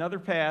catch another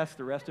pass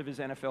the rest of his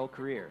NFL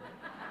career.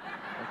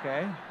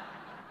 Okay?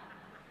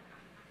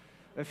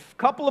 A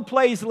couple of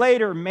plays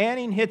later,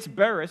 Manning hits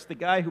Burress, the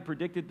guy who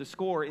predicted the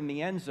score, in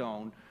the end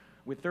zone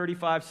with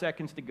 35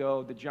 seconds to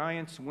go. The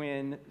Giants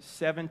win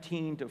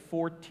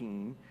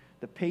 17-14.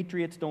 The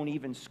Patriots don't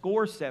even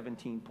score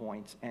 17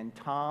 points, and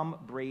Tom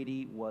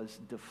Brady was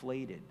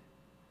deflated.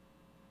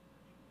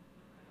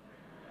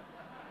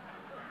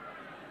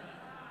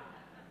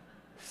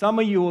 Some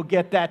of you will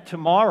get that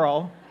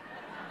tomorrow.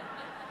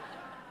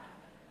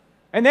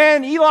 And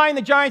then Eli and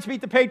the Giants beat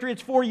the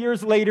Patriots 4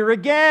 years later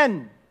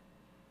again.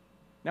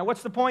 Now,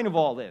 what's the point of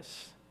all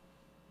this?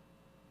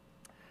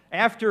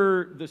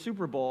 After the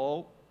Super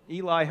Bowl,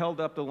 Eli held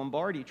up the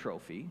Lombardi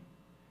Trophy,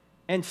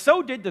 and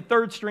so did the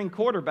third-string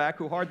quarterback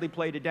who hardly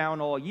played it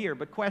down all year.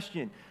 But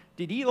question,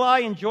 did Eli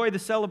enjoy the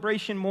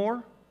celebration more?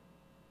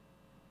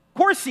 Of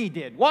course he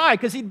did. Why?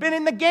 Because he'd been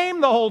in the game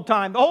the whole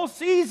time, the whole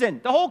season,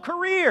 the whole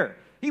career.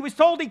 He was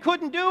told he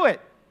couldn't do it.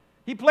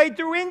 He played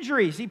through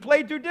injuries. He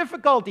played through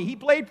difficulty. He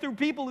played through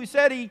people who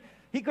said he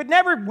could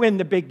never win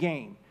the big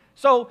game.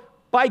 So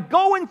by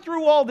going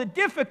through all the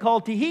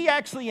difficulty, he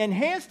actually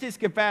enhanced his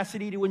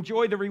capacity to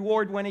enjoy the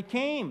reward when it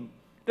came.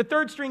 The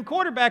third-string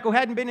quarterback who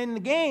hadn't been in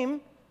the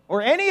game,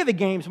 or any of the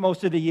games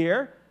most of the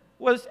year,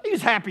 he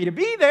was happy to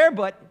be there,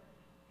 but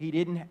he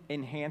didn't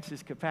enhance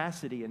his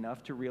capacity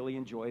enough to really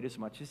enjoy it as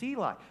much as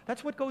Eli.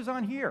 That's what goes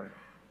on here.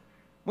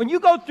 When you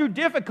go through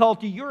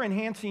difficulty, you're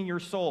enhancing your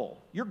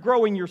soul. You're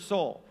growing your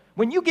soul.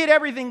 When you get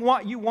everything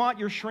you want,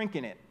 you're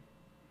shrinking it.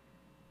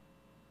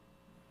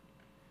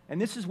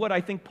 And this is what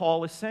I think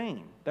Paul is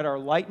saying, that our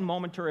light and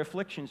momentary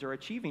afflictions are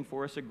achieving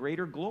for us a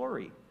greater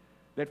glory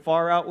that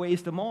far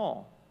outweighs them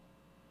all.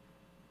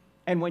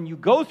 And when you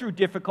go through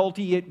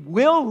difficulty, it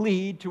will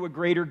lead to a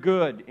greater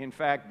good. In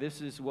fact,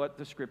 this is what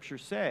the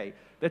Scriptures say,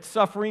 that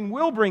suffering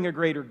will bring a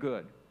greater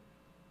good.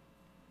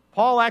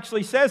 Paul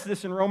actually says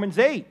this in Romans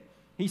 8.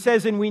 He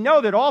says, and we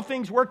know that all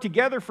things work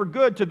together for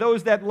good to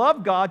those that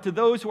love God, to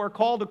those who are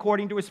called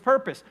according to his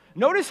purpose.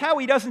 Notice how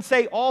he doesn't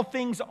say all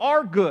things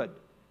are good.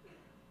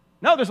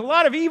 No, there's a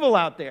lot of evil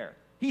out there.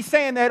 He's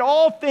saying that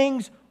all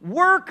things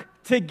work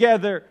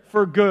together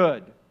for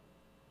good.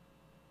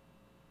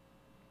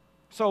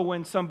 So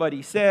when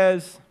somebody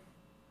says,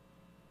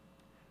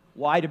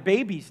 why do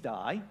babies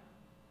die?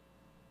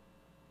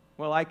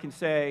 Well, I can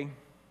say,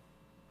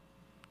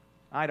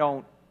 I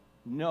don't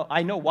know.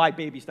 I know why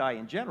babies die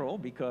in general,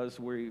 because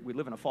we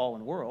live in a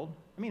fallen world.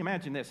 I mean,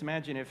 imagine this.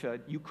 Imagine if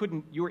you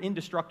were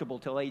indestructible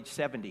till age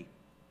 70.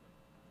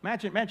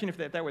 Imagine if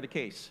that were the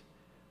case.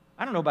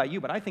 I don't know about you,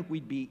 but I think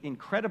we'd be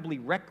incredibly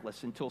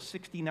reckless until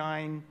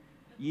 69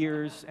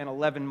 years and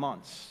 11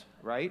 months,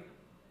 right?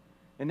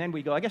 And then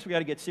we go, I guess we got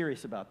to get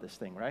serious about this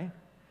thing, right?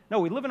 No,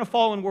 we live in a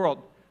fallen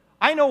world.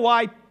 I know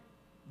why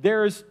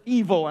there's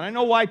evil, and I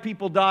know why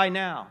people die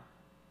now.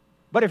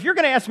 But if you're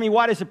going to ask me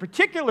why does a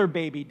particular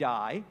baby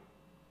die,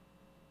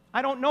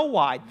 I don't know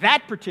why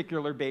that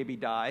particular baby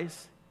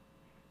dies,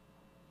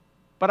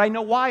 but I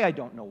know why I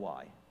don't know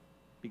why.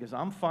 Because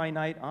I'm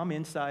finite, I'm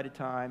inside of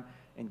time,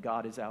 and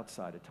God is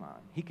outside of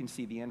time. He can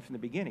see the end from the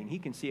beginning. He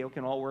can see how it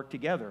can all work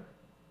together.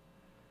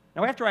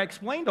 Now, after I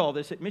explained all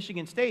this at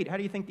Michigan State, how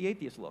do you think the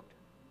atheist looked?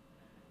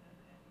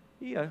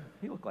 He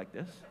looked like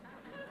this.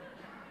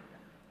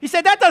 He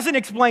said, that doesn't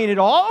explain it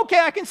all. Okay,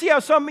 I can see how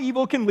some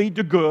evil can lead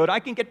to good.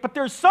 But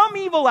there's some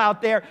evil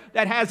out there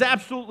that has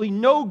absolutely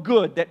no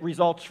good that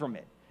results from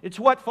it. It's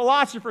what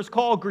philosophers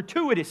call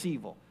gratuitous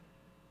evil.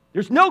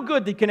 There's no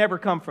good that can ever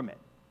come from it.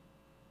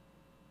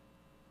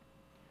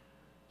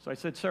 So I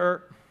said,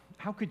 sir,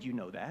 how could you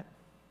know that?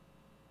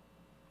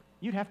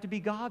 You'd have to be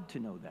God to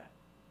know that.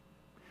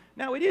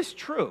 Now, it is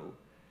true.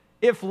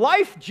 If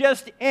life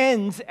just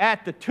ends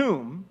at the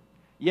tomb,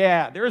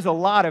 yeah, there's a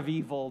lot of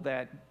evil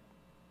that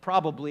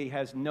probably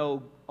has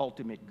no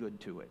ultimate good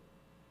to it.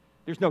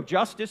 There's no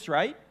justice,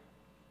 right?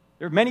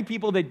 There are many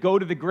people that go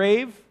to the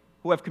grave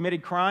who have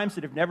committed crimes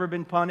that have never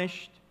been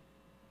punished.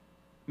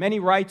 Many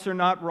rights are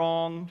not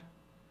wronged.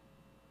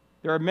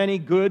 There are many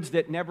goods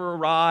that never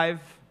arrive,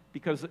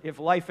 because if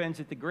life ends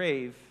at the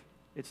grave,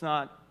 there's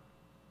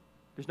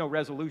no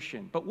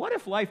resolution. But what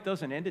if life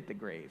doesn't end at the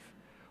grave?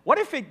 What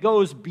if it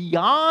goes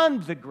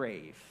beyond the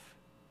grave?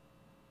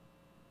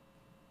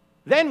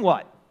 Then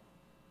what?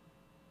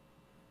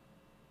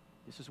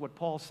 This is what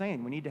Paul's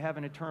saying. We need to have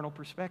an eternal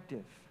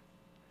perspective.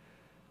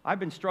 I've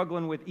been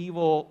struggling with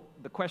evil,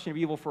 the question of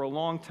evil, for a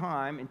long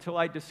time, until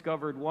I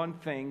discovered one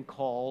thing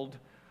called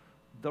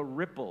the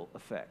ripple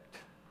effect.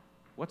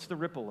 What's the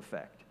ripple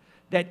effect?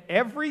 That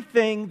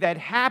everything that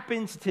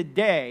happens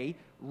today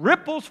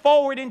ripples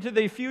forward into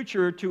the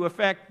future to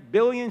affect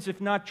billions, if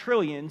not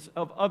trillions,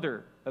 of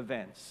other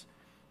events.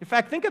 In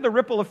fact, think of the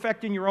ripple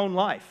effect in your own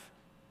life.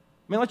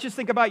 I mean, let's just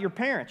think about your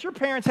parents. Your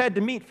parents had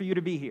to meet for you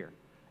to be here.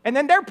 And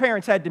then their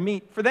parents had to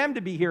meet for them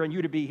to be here and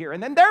you to be here.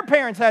 And then their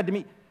parents had to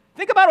meet.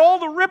 Think about all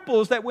the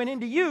ripples that went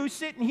into you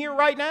sitting here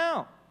right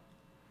now.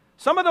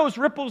 Some of those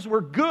ripples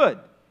were good.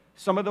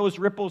 Some of those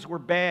ripples were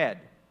bad.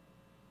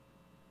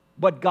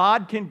 But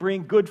God can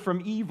bring good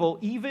from evil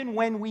even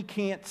when we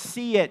can't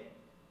see it.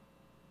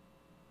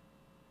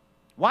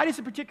 Why does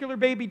a particular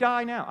baby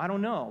die now? I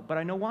don't know, but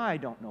I know why I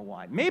don't know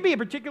why. Maybe a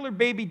particular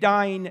baby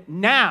dying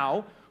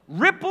now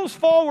ripples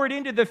forward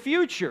into the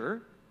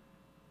future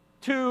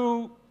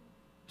to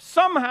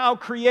somehow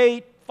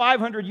create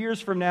 500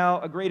 years from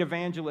now a great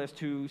evangelist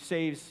who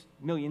saves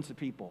millions of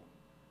people.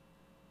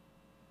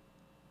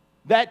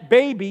 That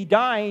baby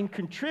dying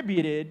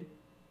contributed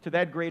to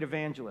that great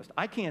evangelist.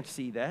 I can't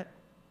see that.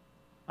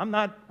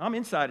 I'm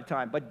inside of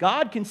time. But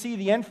God can see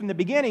the end from the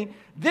beginning.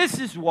 This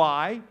is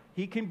why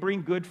he can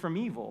bring good from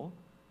evil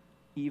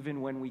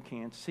even when we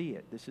can't see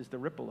it. This is the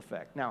ripple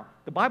effect. Now,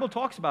 the Bible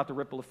talks about the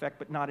ripple effect,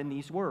 but not in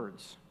these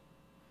words.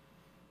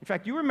 In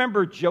fact, you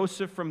remember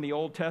Joseph from the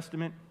Old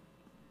Testament?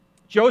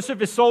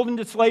 Joseph is sold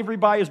into slavery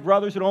by his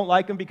brothers who don't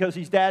like him because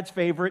he's dad's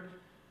favorite.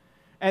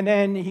 And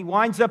then he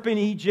winds up in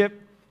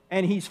Egypt,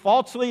 and he's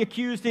falsely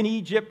accused in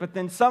Egypt, but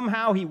then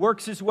somehow he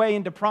works his way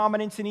into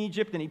prominence in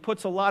Egypt, and he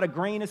puts a lot of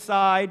grain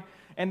aside.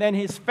 And then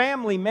his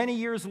family, many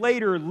years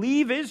later,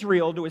 leave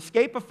Israel to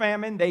escape a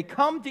famine. They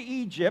come to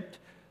Egypt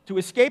to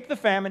escape the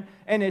famine,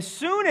 and as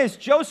soon as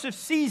Joseph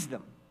sees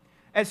them,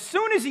 as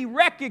soon as he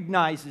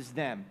recognizes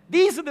them,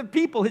 these are the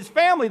people, his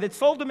family, that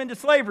sold him into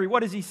slavery,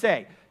 what does he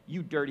say?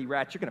 You dirty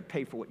rats, you're going to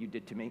pay for what you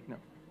did to me. No,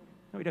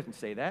 he doesn't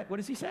say that. What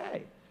does he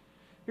say?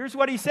 Here's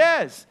what he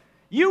says.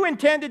 You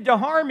intended to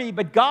harm me,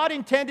 but God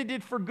intended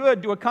it for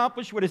good to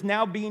accomplish what is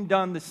now being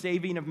done, the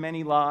saving of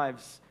many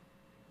lives.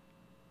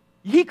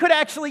 He could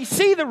actually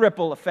see the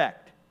ripple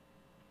effect.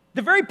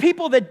 The very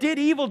people that did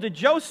evil to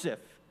Joseph,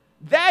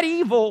 that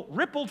evil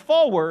rippled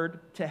forward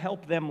to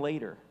help them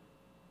later.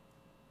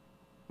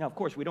 Now, of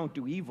course, we don't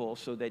do evil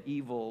so that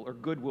evil or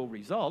good will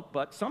result,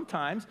 but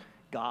sometimes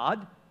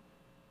God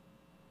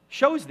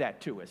shows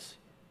that to us.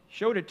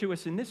 Showed it to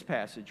us in this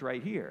passage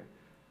right here.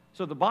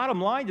 So the bottom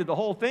line to the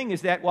whole thing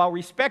is that while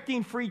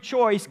respecting free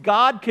choice,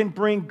 God can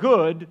bring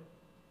good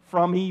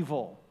from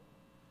evil.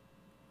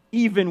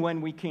 even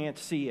when we can't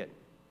see it.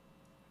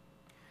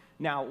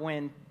 Now,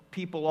 when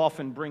people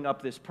often bring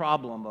up this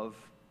problem of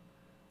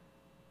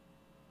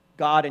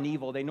God and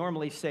evil, they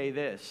normally say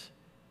this,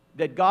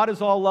 that God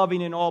is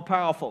all-loving and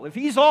all-powerful. If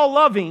He's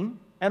all-loving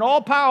and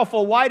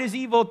all-powerful, why does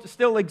evil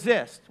still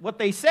exist? What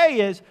they say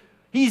is,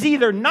 He's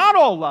either not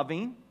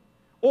all-loving,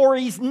 or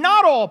He's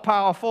not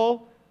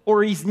all-powerful,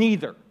 or He's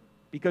neither,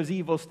 because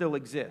evil still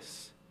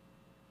exists.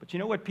 But you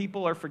know what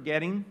people are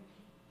forgetting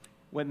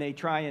when they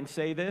try and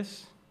say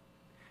this?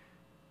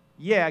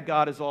 Yeah,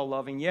 God is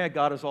all-loving. Yeah,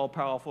 God is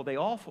all-powerful. They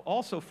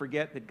also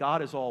forget that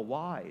God is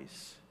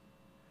all-wise,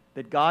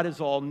 that God is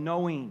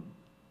all-knowing.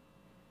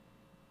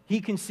 He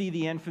can see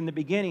the end from the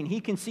beginning. He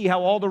can see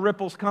how all the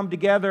ripples come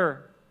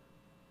together.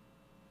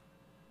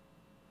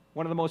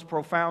 One of the most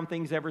profound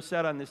things ever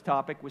said on this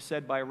topic was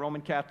said by a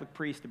Roman Catholic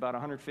priest about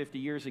 150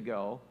 years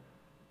ago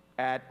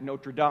at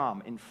Notre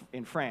Dame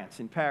in France,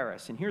 in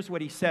Paris. And here's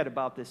what he said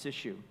about this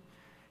issue.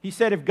 He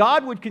said, if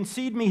God would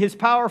concede me His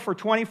power for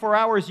 24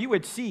 hours, you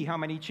would see how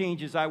many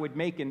changes I would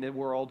make in the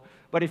world.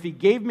 But if He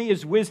gave me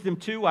His wisdom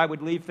too, I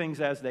would leave things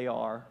as they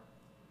are.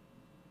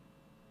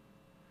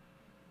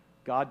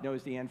 God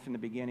knows the end from the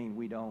beginning.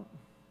 We don't.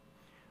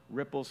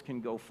 Ripples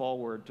can go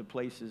forward to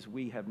places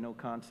we have no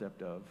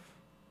concept of.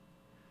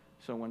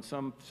 So when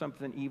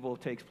something evil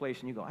takes place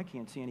and you go, I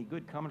can't see any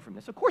good coming from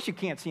this. Of course you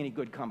can't see any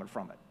good coming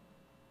from it.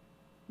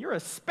 You're a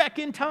speck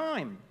in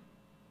time.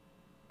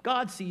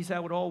 God sees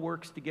how it all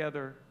works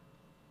together.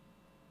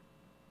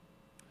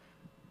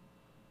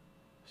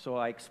 So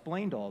I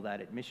explained all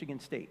that at Michigan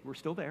State. We're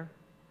still there.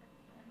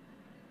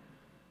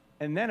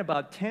 And then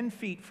about 10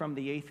 feet from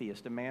the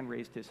atheist, a man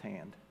raised his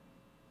hand.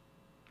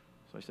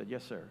 So I said,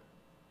 yes, sir.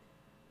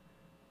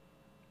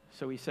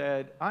 So he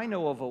said, I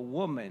know of a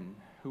woman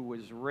who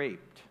was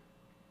raped.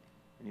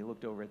 And he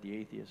looked over at the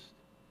atheist,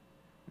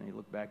 and he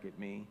looked back at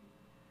me,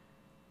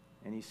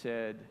 and he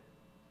said,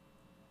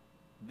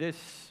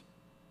 this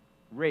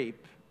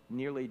rape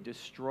nearly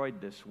destroyed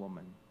this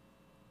woman.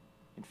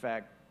 In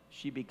fact,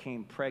 she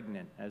became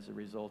pregnant as a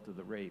result of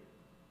the rape.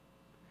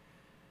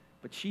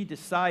 But she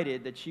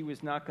decided that she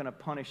was not going to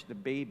punish the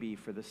baby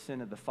for the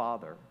sin of the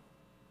father.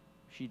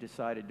 She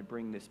decided to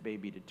bring this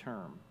baby to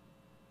term.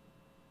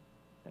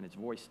 And his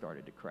voice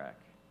started to crack.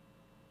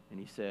 And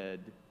he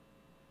said,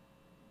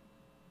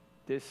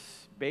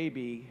 this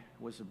baby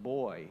was a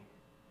boy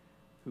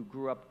who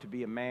grew up to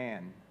be a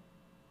man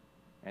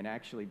and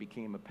actually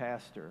became a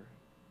pastor.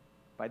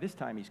 By this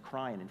time, he's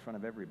crying in front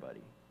of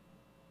everybody.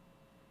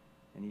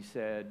 And he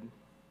said,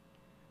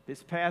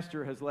 this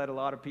pastor has led a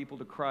lot of people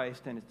to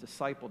Christ and has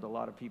discipled a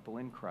lot of people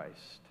in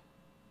Christ.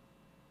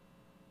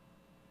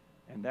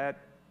 And that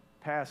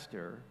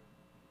pastor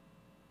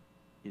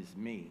is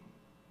me.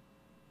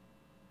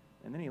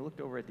 And then he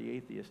looked over at the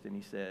atheist and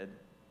he said,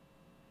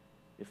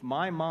 if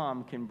my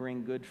mom can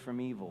bring good from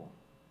evil,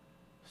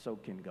 so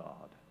can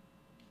God.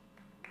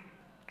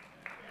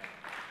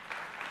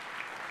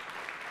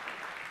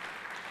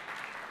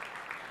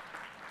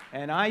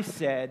 And I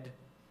said,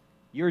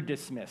 you're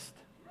dismissed.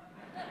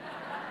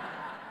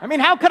 I mean,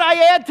 how could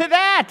I add to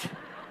that?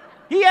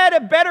 He had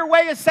a better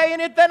way of saying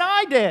it than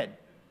I did.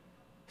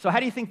 So how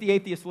do you think the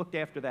atheist looked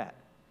after that?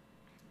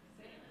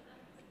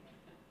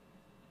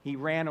 He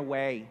ran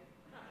away.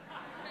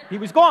 He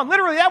was gone.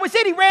 Literally, that was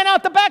it. He ran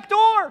out the back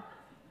door.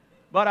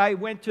 But I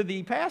went to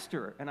the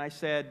pastor, and I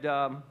said,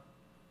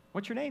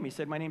 what's your name? He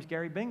said, my name's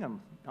Gary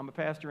Bingham. I'm a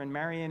pastor in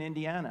Marion,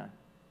 Indiana.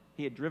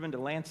 He had driven to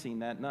Lansing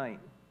that night.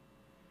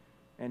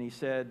 And he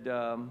said,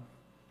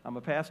 I'm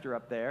a pastor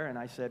up there. And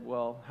I said,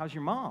 well, how's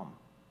your mom?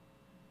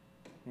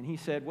 And he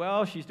said,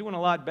 well, she's doing a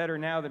lot better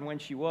now than when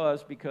she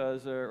was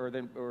because, or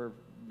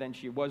than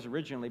she was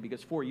originally,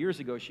 because 4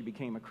 years ago she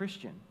became a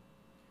Christian.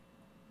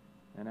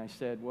 And I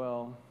said,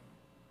 well,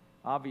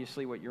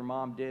 obviously what your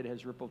mom did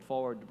has rippled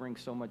forward to bring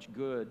so much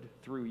good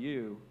through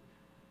you.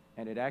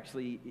 And it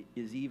actually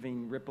is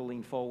even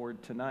rippling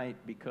forward tonight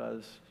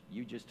because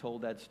you just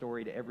told that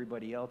story to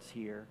everybody else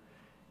here.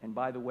 And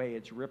by the way,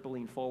 it's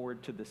rippling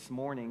forward to this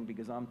morning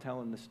because I'm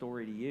telling the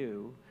story to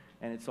you.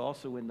 And it's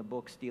also in the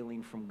book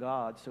Stealing from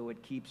God, so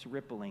it keeps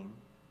rippling.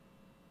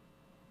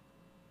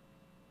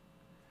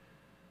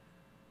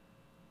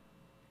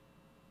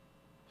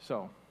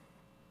 So,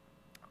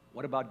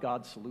 what about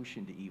God's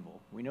solution to evil?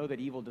 We know that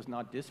evil does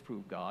not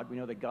disprove God. We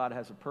know that God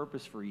has a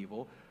purpose for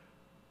evil.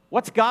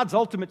 What's God's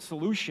ultimate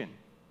solution?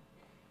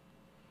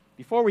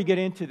 Before we get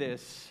into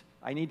this,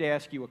 I need to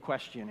ask you a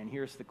question, and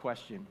here's the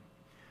question.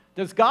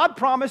 Does God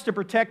promise to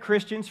protect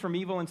Christians from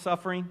evil and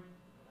suffering?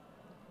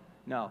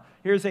 No.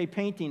 Here's a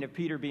painting of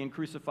Peter being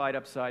crucified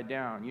upside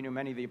down. You know,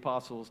 many of the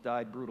apostles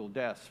died brutal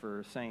deaths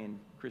for saying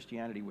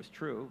Christianity was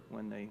true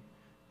when they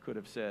could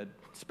have said,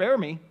 spare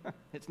me,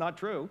 it's not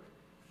true.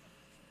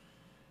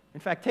 In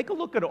fact, take a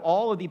look at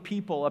all of the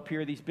people up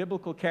here, these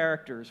biblical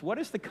characters. What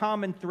is the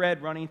common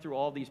thread running through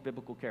all these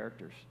biblical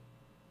characters?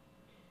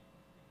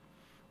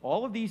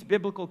 All of these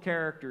biblical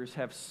characters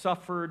have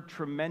suffered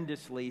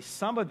tremendously,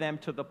 some of them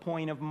to the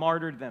point of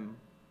martyrdom,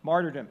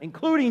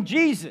 including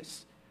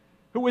Jesus,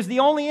 who was the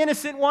only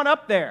innocent one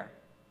up there.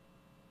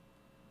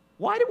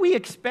 Why do we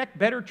expect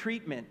better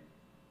treatment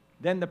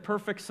than the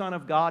perfect Son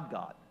of God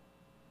got?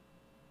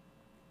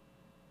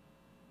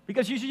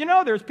 Because you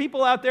know, there's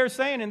people out there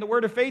saying, in the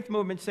Word of Faith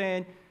movement,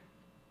 saying,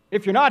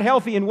 if you're not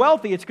healthy and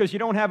wealthy, it's because you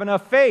don't have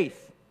enough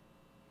faith.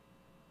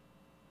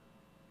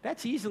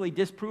 That's easily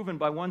disproven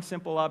by one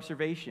simple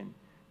observation.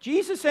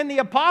 Jesus and the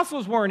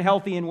apostles weren't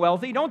healthy and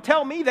wealthy. Don't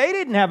tell me they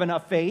didn't have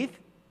enough faith.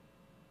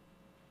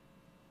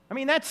 I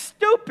mean, that's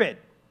stupid.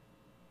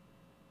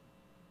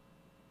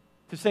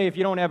 To say if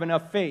you don't have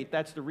enough faith,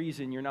 that's the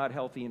reason you're not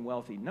healthy and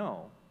wealthy.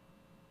 No.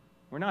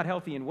 We're not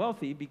healthy and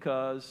wealthy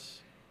because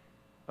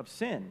of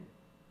sin.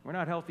 We're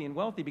not healthy and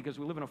wealthy because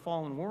we live in a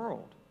fallen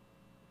world.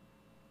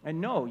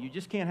 And no, you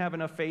just can't have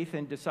enough faith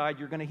and decide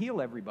you're going to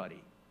heal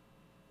everybody.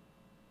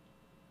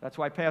 That's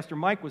why Pastor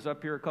Mike was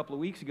up here a couple of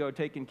weeks ago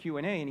taking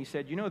Q&A, and he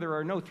said, you know, there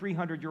are no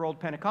 300-year-old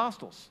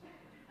Pentecostals.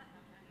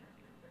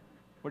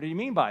 What did he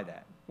mean by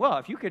that? Well,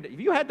 if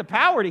you had the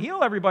power to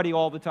heal everybody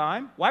all the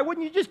time, why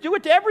wouldn't you just do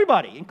it to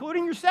everybody,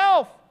 including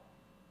yourself?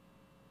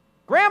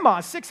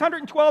 Grandma's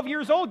 612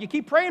 years old. You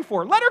keep praying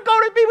for her. Let her go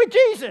to be with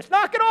Jesus.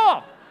 Knock it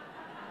off.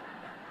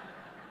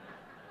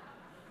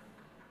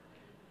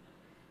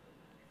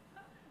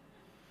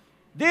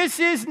 This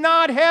is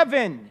not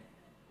heaven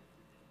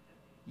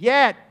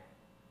yet.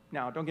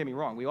 Now, don't get me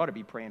wrong. We ought to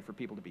be praying for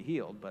people to be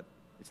healed, but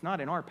it's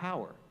not in our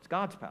power. It's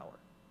God's power.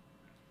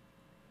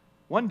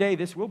 One day,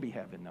 this will be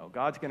heaven, though.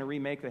 God's going to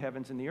remake the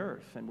heavens and the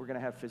earth, and we're going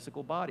to have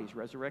physical bodies,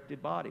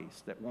 resurrected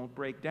bodies that won't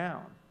break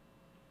down.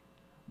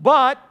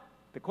 But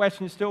the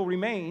question still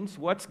remains,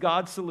 what's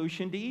God's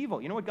solution to evil?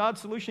 You know what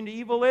God's solution to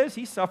evil is?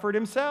 He suffered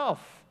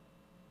himself.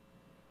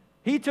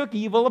 He took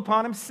evil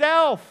upon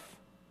himself.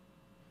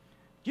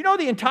 Do you know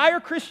the entire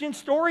Christian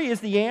story is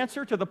the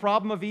answer to the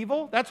problem of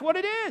evil? That's what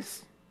it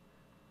is.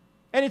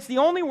 And it's the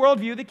only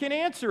worldview that can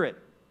answer it.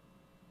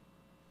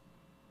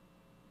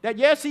 That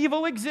yes,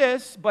 evil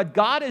exists, but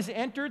God has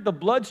entered the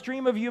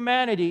bloodstream of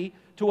humanity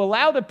to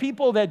allow the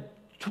people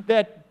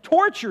that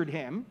tortured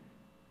him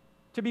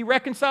to be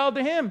reconciled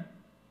to him.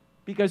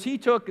 Because he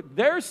took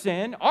their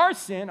sin, our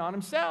sin, on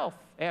himself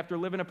after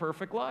living a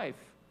perfect life.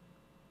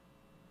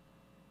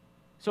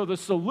 So the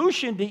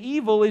solution to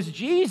evil is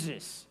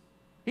Jesus.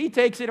 He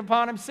takes it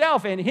upon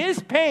himself, and his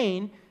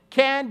pain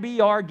can be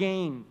our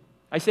gain.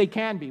 I say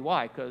can be.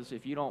 Why? Because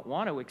if you don't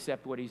want to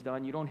accept what he's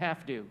done, you don't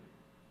have to.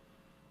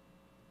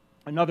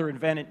 Another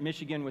event at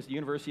Michigan was the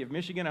University of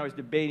Michigan. I was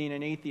debating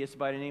an atheist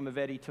by the name of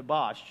Eddie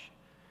Tabash.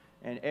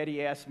 And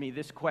Eddie asked me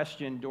this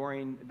question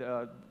during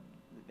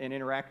an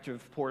interactive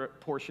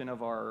portion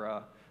of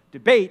our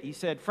debate. He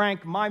said,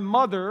 Frank, my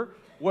mother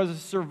was a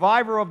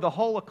survivor of the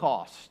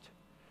Holocaust.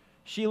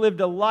 She lived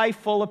a life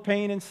full of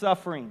pain and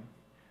suffering.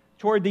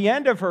 Toward the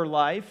end of her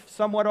life,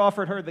 someone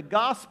offered her the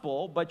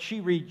gospel, but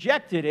she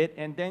rejected it,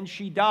 and then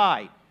she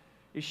died.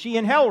 Is she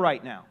in hell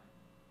right now?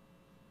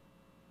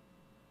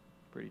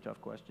 Pretty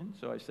tough question.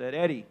 So I said,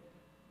 Eddie,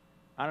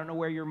 I don't know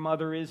where your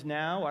mother is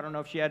now. I don't know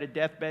if she had a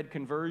deathbed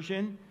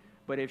conversion,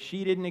 but if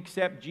she didn't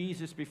accept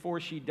Jesus before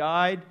she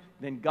died,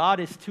 then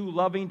God is too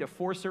loving to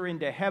force her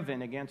into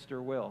heaven against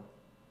her will.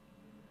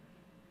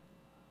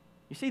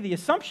 You see, the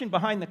assumption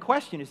behind the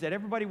question is that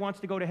everybody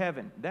wants to go to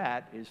heaven.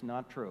 That is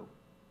not true.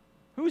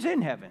 Who's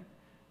in heaven?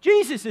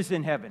 Jesus is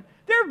in heaven.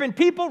 There have been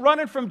people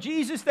running from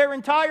Jesus their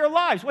entire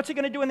lives. What's he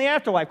going to do in the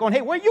afterlife? Going,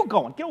 hey, where are you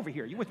going? Get over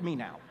here. You're with me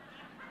now.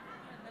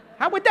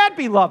 How would that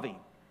be loving?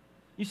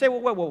 You say,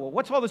 well,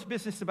 what's all this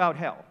business about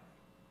hell?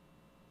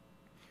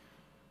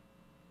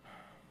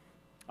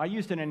 I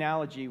used an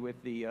analogy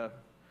with the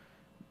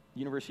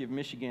University of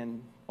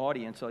Michigan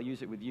audience. I'll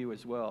use it with you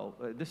as well.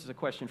 This is a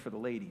question for the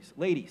ladies.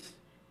 Ladies,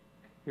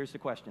 here's the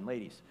question,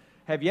 ladies.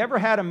 Have you ever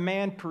had a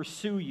man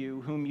pursue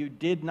you whom you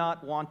did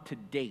not want to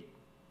date?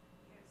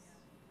 Yes.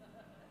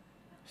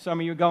 Some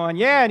of you are going,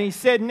 yeah, and he's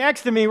sitting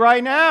next to me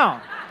right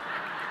now.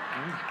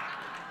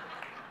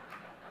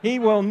 He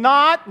will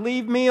not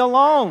leave me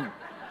alone.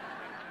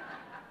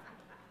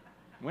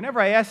 Whenever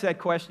I ask that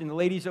question, the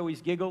ladies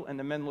always giggle and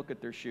the men look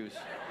at their shoes.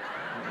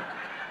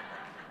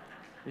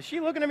 Is she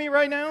looking at me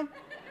right now?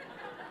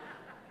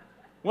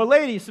 Well,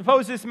 ladies,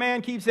 suppose this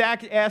man keeps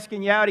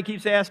asking you out, he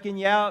keeps asking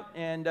you out,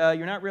 and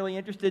you're not really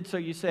interested, so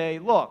you say,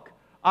 look,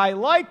 I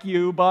like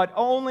you, but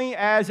only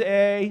as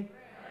a...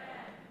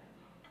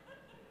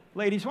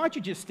 Ladies, why don't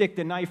you just stick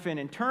the knife in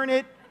and turn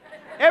it?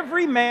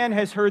 Every man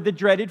has heard the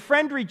dreaded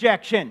friend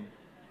rejection.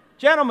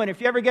 Gentlemen, if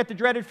you ever get the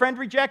dreaded friend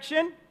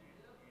rejection,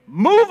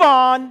 move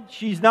on.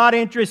 She's not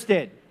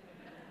interested.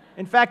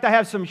 In fact, I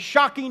have some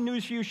shocking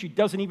news for you. She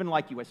doesn't even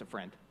like you as a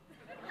friend.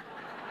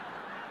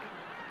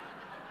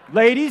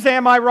 Ladies,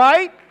 am I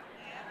right?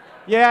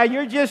 Yeah,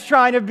 you're just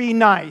trying to be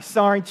nice,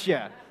 aren't you?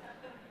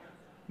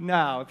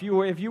 No, if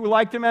you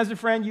liked him as a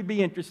friend, you'd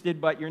be interested,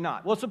 but you're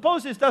not. Well,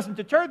 suppose this doesn't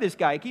deter this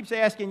guy. He keeps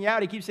asking you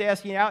out,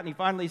 and he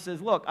finally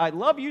says, look, I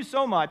love you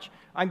so much,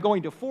 I'm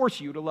going to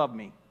force you to love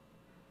me.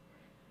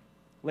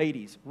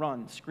 Ladies,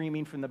 run,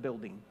 screaming from the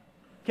building.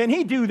 Can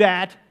he do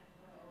that?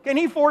 Can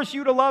he force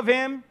you to love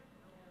him?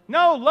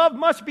 No, love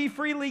must be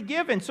freely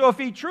given. So if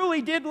he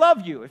truly did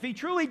love you, if he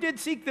truly did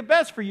seek the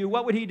best for you,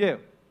 what would he do?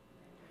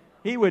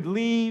 He would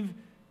leave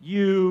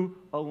you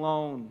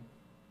alone.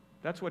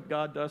 That's what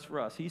God does for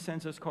us. He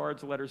sends us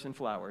cards, letters, and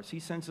flowers. He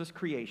sends us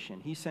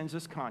creation. He sends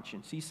us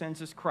conscience. He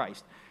sends us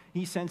Christ.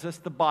 He sends us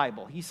the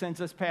Bible. He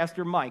sends us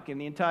Pastor Mike and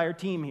the entire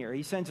team here.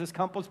 He sends us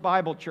Compass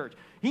Bible Church.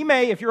 He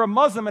may, if you're a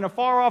Muslim in a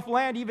far-off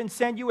land, even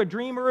send you a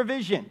dream or a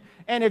vision.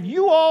 And if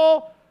you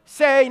all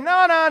say, no,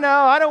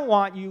 I don't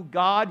want you,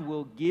 God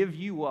will give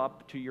you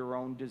up to your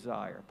own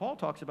desire. Paul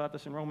talks about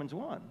this in Romans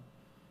 1,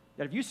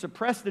 that if you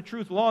suppress the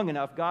truth long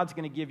enough, God's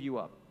going to give you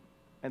up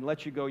and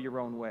let you go your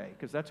own way,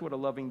 because that's what a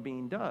loving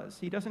being does.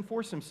 He doesn't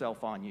force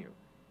himself on you.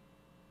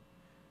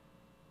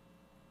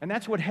 And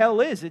that's what hell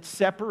is. It's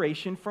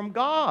separation from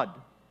God.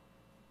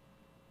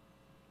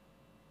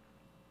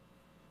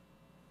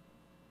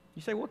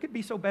 You say, what could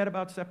be so bad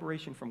about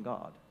separation from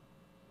God?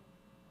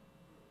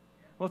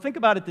 Well, think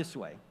about it this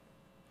way.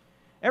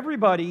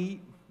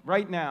 Everybody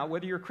right now,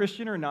 whether you're a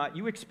Christian or not,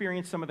 you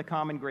experience some of the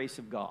common grace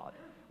of God.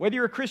 Whether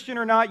you're a Christian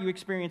or not, you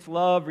experience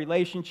love,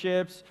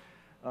 relationships,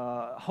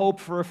 hope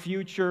for a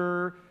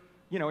future,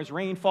 as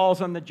rain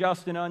falls on the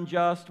just and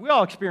unjust. We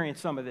all experience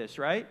some of this,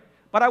 right?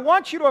 But I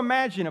want you to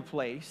imagine a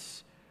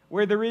place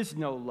where there is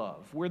no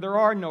love, where there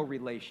are no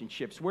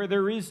relationships, where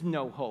there is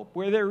no hope,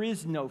 where there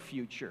is no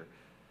future.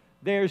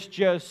 There's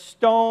just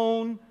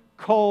stone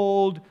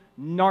cold,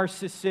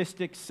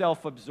 narcissistic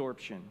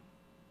self-absorption.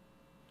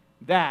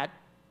 That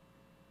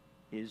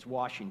is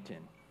Washington.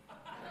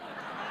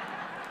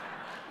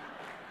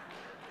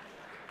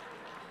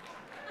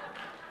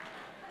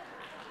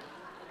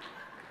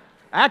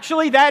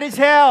 Actually, that is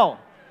hell.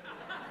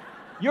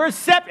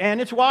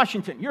 And it's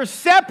Washington. You're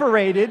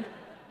separated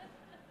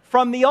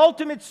from the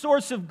ultimate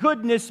source of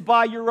goodness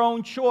by your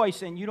own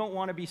choice, and you don't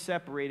want to be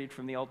separated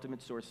from the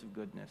ultimate source of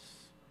goodness.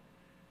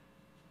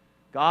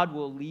 God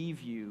will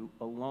leave you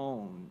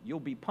alone. You'll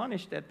be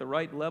punished at the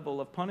right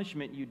level of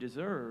punishment you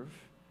deserve,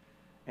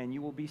 and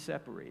you will be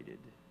separated.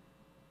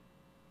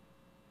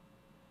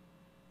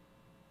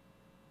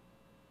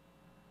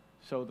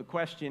 So the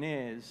question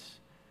is,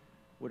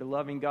 would a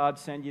loving God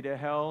send you to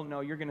hell?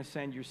 No, you're going to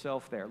send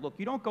yourself there. Look,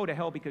 you don't go to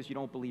hell because you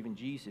don't believe in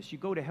Jesus. You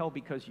go to hell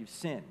because you've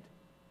sinned.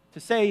 To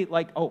say,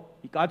 like, oh,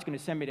 God's going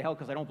to send me to hell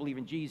because I don't believe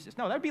in Jesus.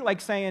 No, that'd be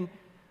like saying,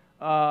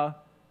 I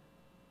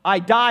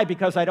die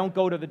because I don't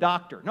go to the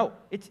doctor. No,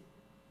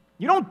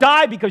 you don't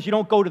die because you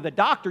don't go to the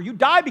doctor. You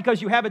die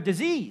because you have a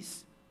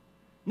disease.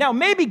 Now,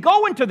 maybe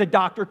going to the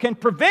doctor can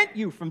prevent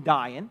you from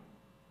dying,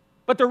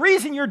 but the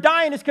reason you're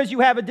dying is because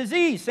you have a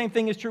disease. Same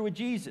thing is true with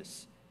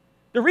Jesus.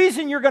 The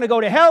reason you're going to go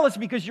to hell is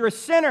because you're a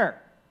sinner,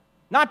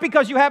 not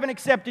because you haven't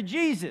accepted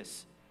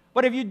Jesus.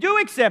 But if you do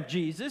accept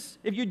Jesus,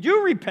 if you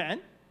do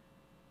repent,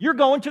 you're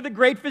going to the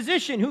great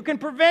physician who can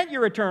prevent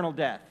your eternal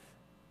death.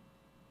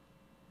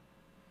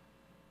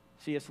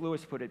 C.S.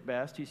 Lewis put it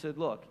best. He said,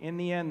 look, in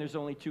the end, there's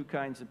only two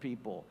kinds of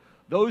people.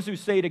 Those who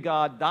say to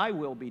God, thy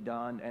will be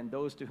done, and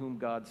those to whom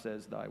God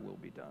says, thy will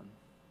be done.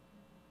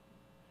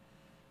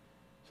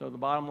 So the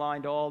bottom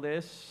line to all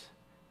this,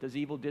 does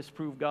evil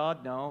disprove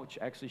God? No, it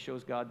actually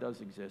shows God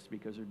does exist,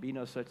 because there'd be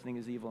no such thing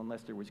as evil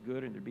unless there was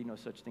good, and there'd be no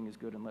such thing as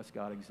good unless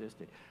God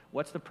existed.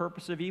 What's the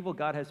purpose of evil?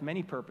 God has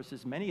many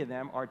purposes. Many of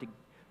them are to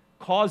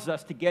cause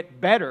us to get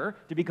better,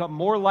 to become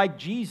more like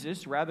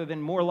Jesus rather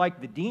than more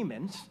like the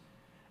demons.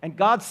 And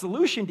God's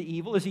solution to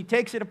evil is he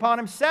takes it upon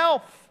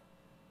himself,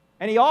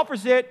 and he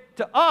offers it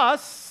to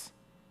us,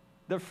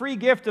 the free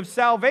gift of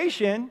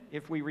salvation,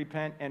 if we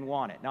repent and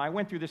want it. Now, I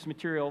went through this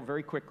material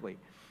very quickly.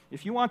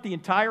 If you want the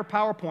entire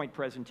PowerPoint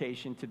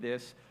presentation to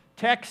this,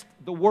 text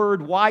the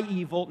word why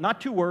evil,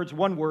 not two words,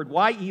 one word,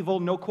 why evil,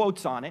 no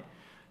quotes on it,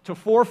 to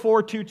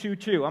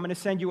 44222. I'm going to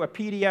send you a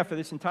PDF of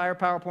this entire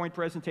PowerPoint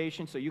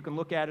presentation so you can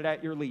look at it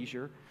at your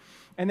leisure.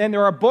 And then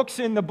there are books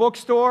in the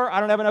bookstore. I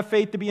don't have enough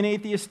faith to be an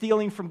atheist.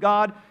 Stealing from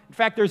God. In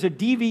fact, there's a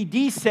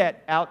DVD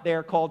set out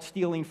there called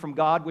Stealing from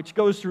God, which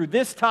goes through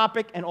this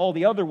topic and all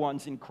the other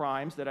ones in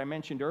crimes that I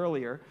mentioned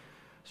earlier.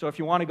 So if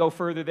you want to go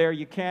further there,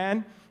 you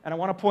can. And I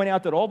want to point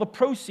out that all the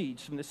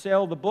proceeds from the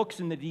sale of the books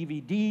and the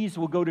DVDs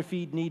will go to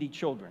feed needy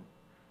children.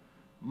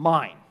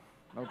 Mine,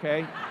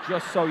 okay?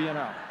 Just so you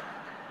know.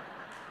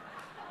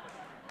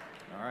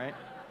 All right?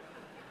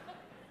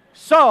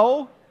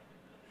 So,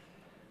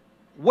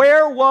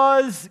 where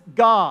was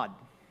God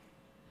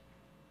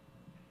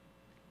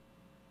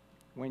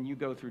when you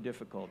go through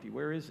difficulty?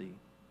 Where is he?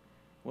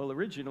 Well,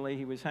 originally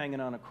he was hanging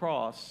on a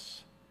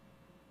cross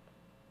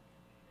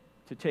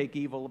to take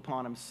evil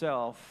upon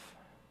himself.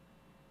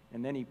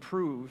 And then he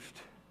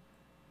proved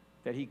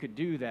that he could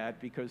do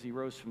that because he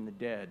rose from the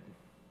dead.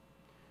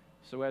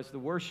 So as the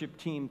worship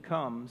team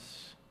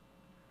comes,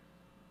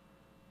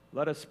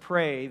 let us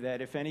pray that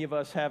if any of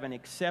us haven't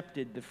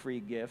accepted the free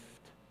gift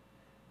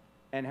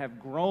and have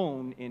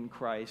grown in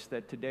Christ,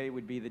 that today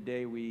would be the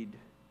day we'd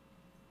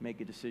make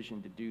a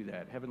decision to do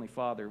that. Heavenly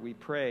Father, we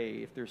pray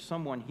if there's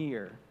someone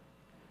here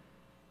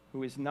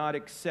who has not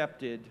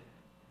accepted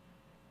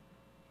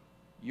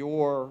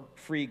your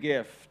free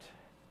gift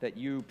that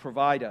you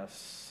provide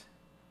us,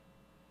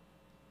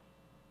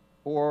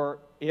 or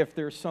if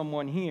there's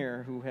someone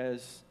here who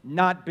has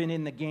not been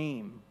in the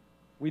game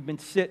We've been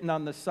sitting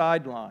on the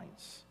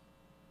sidelines.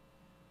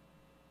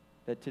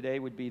 That today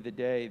would be the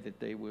day that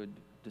they would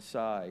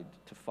decide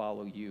to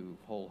follow you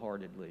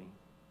wholeheartedly.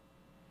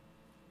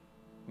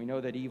 We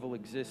know that evil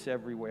exists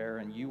everywhere,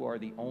 and you are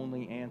the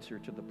only answer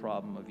to the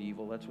problem of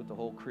evil. That's what the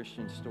whole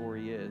Christian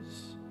story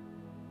is.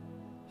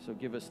 So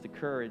give us the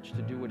courage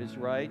to do what is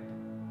right,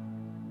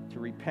 to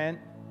repent,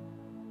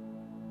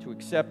 to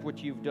accept what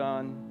you've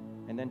done,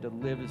 and then to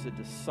live as a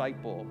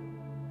disciple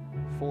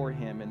for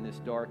him in this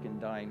dark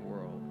and dying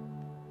world.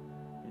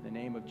 In the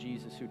name of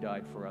Jesus who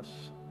died for us,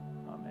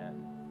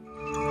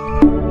 amen.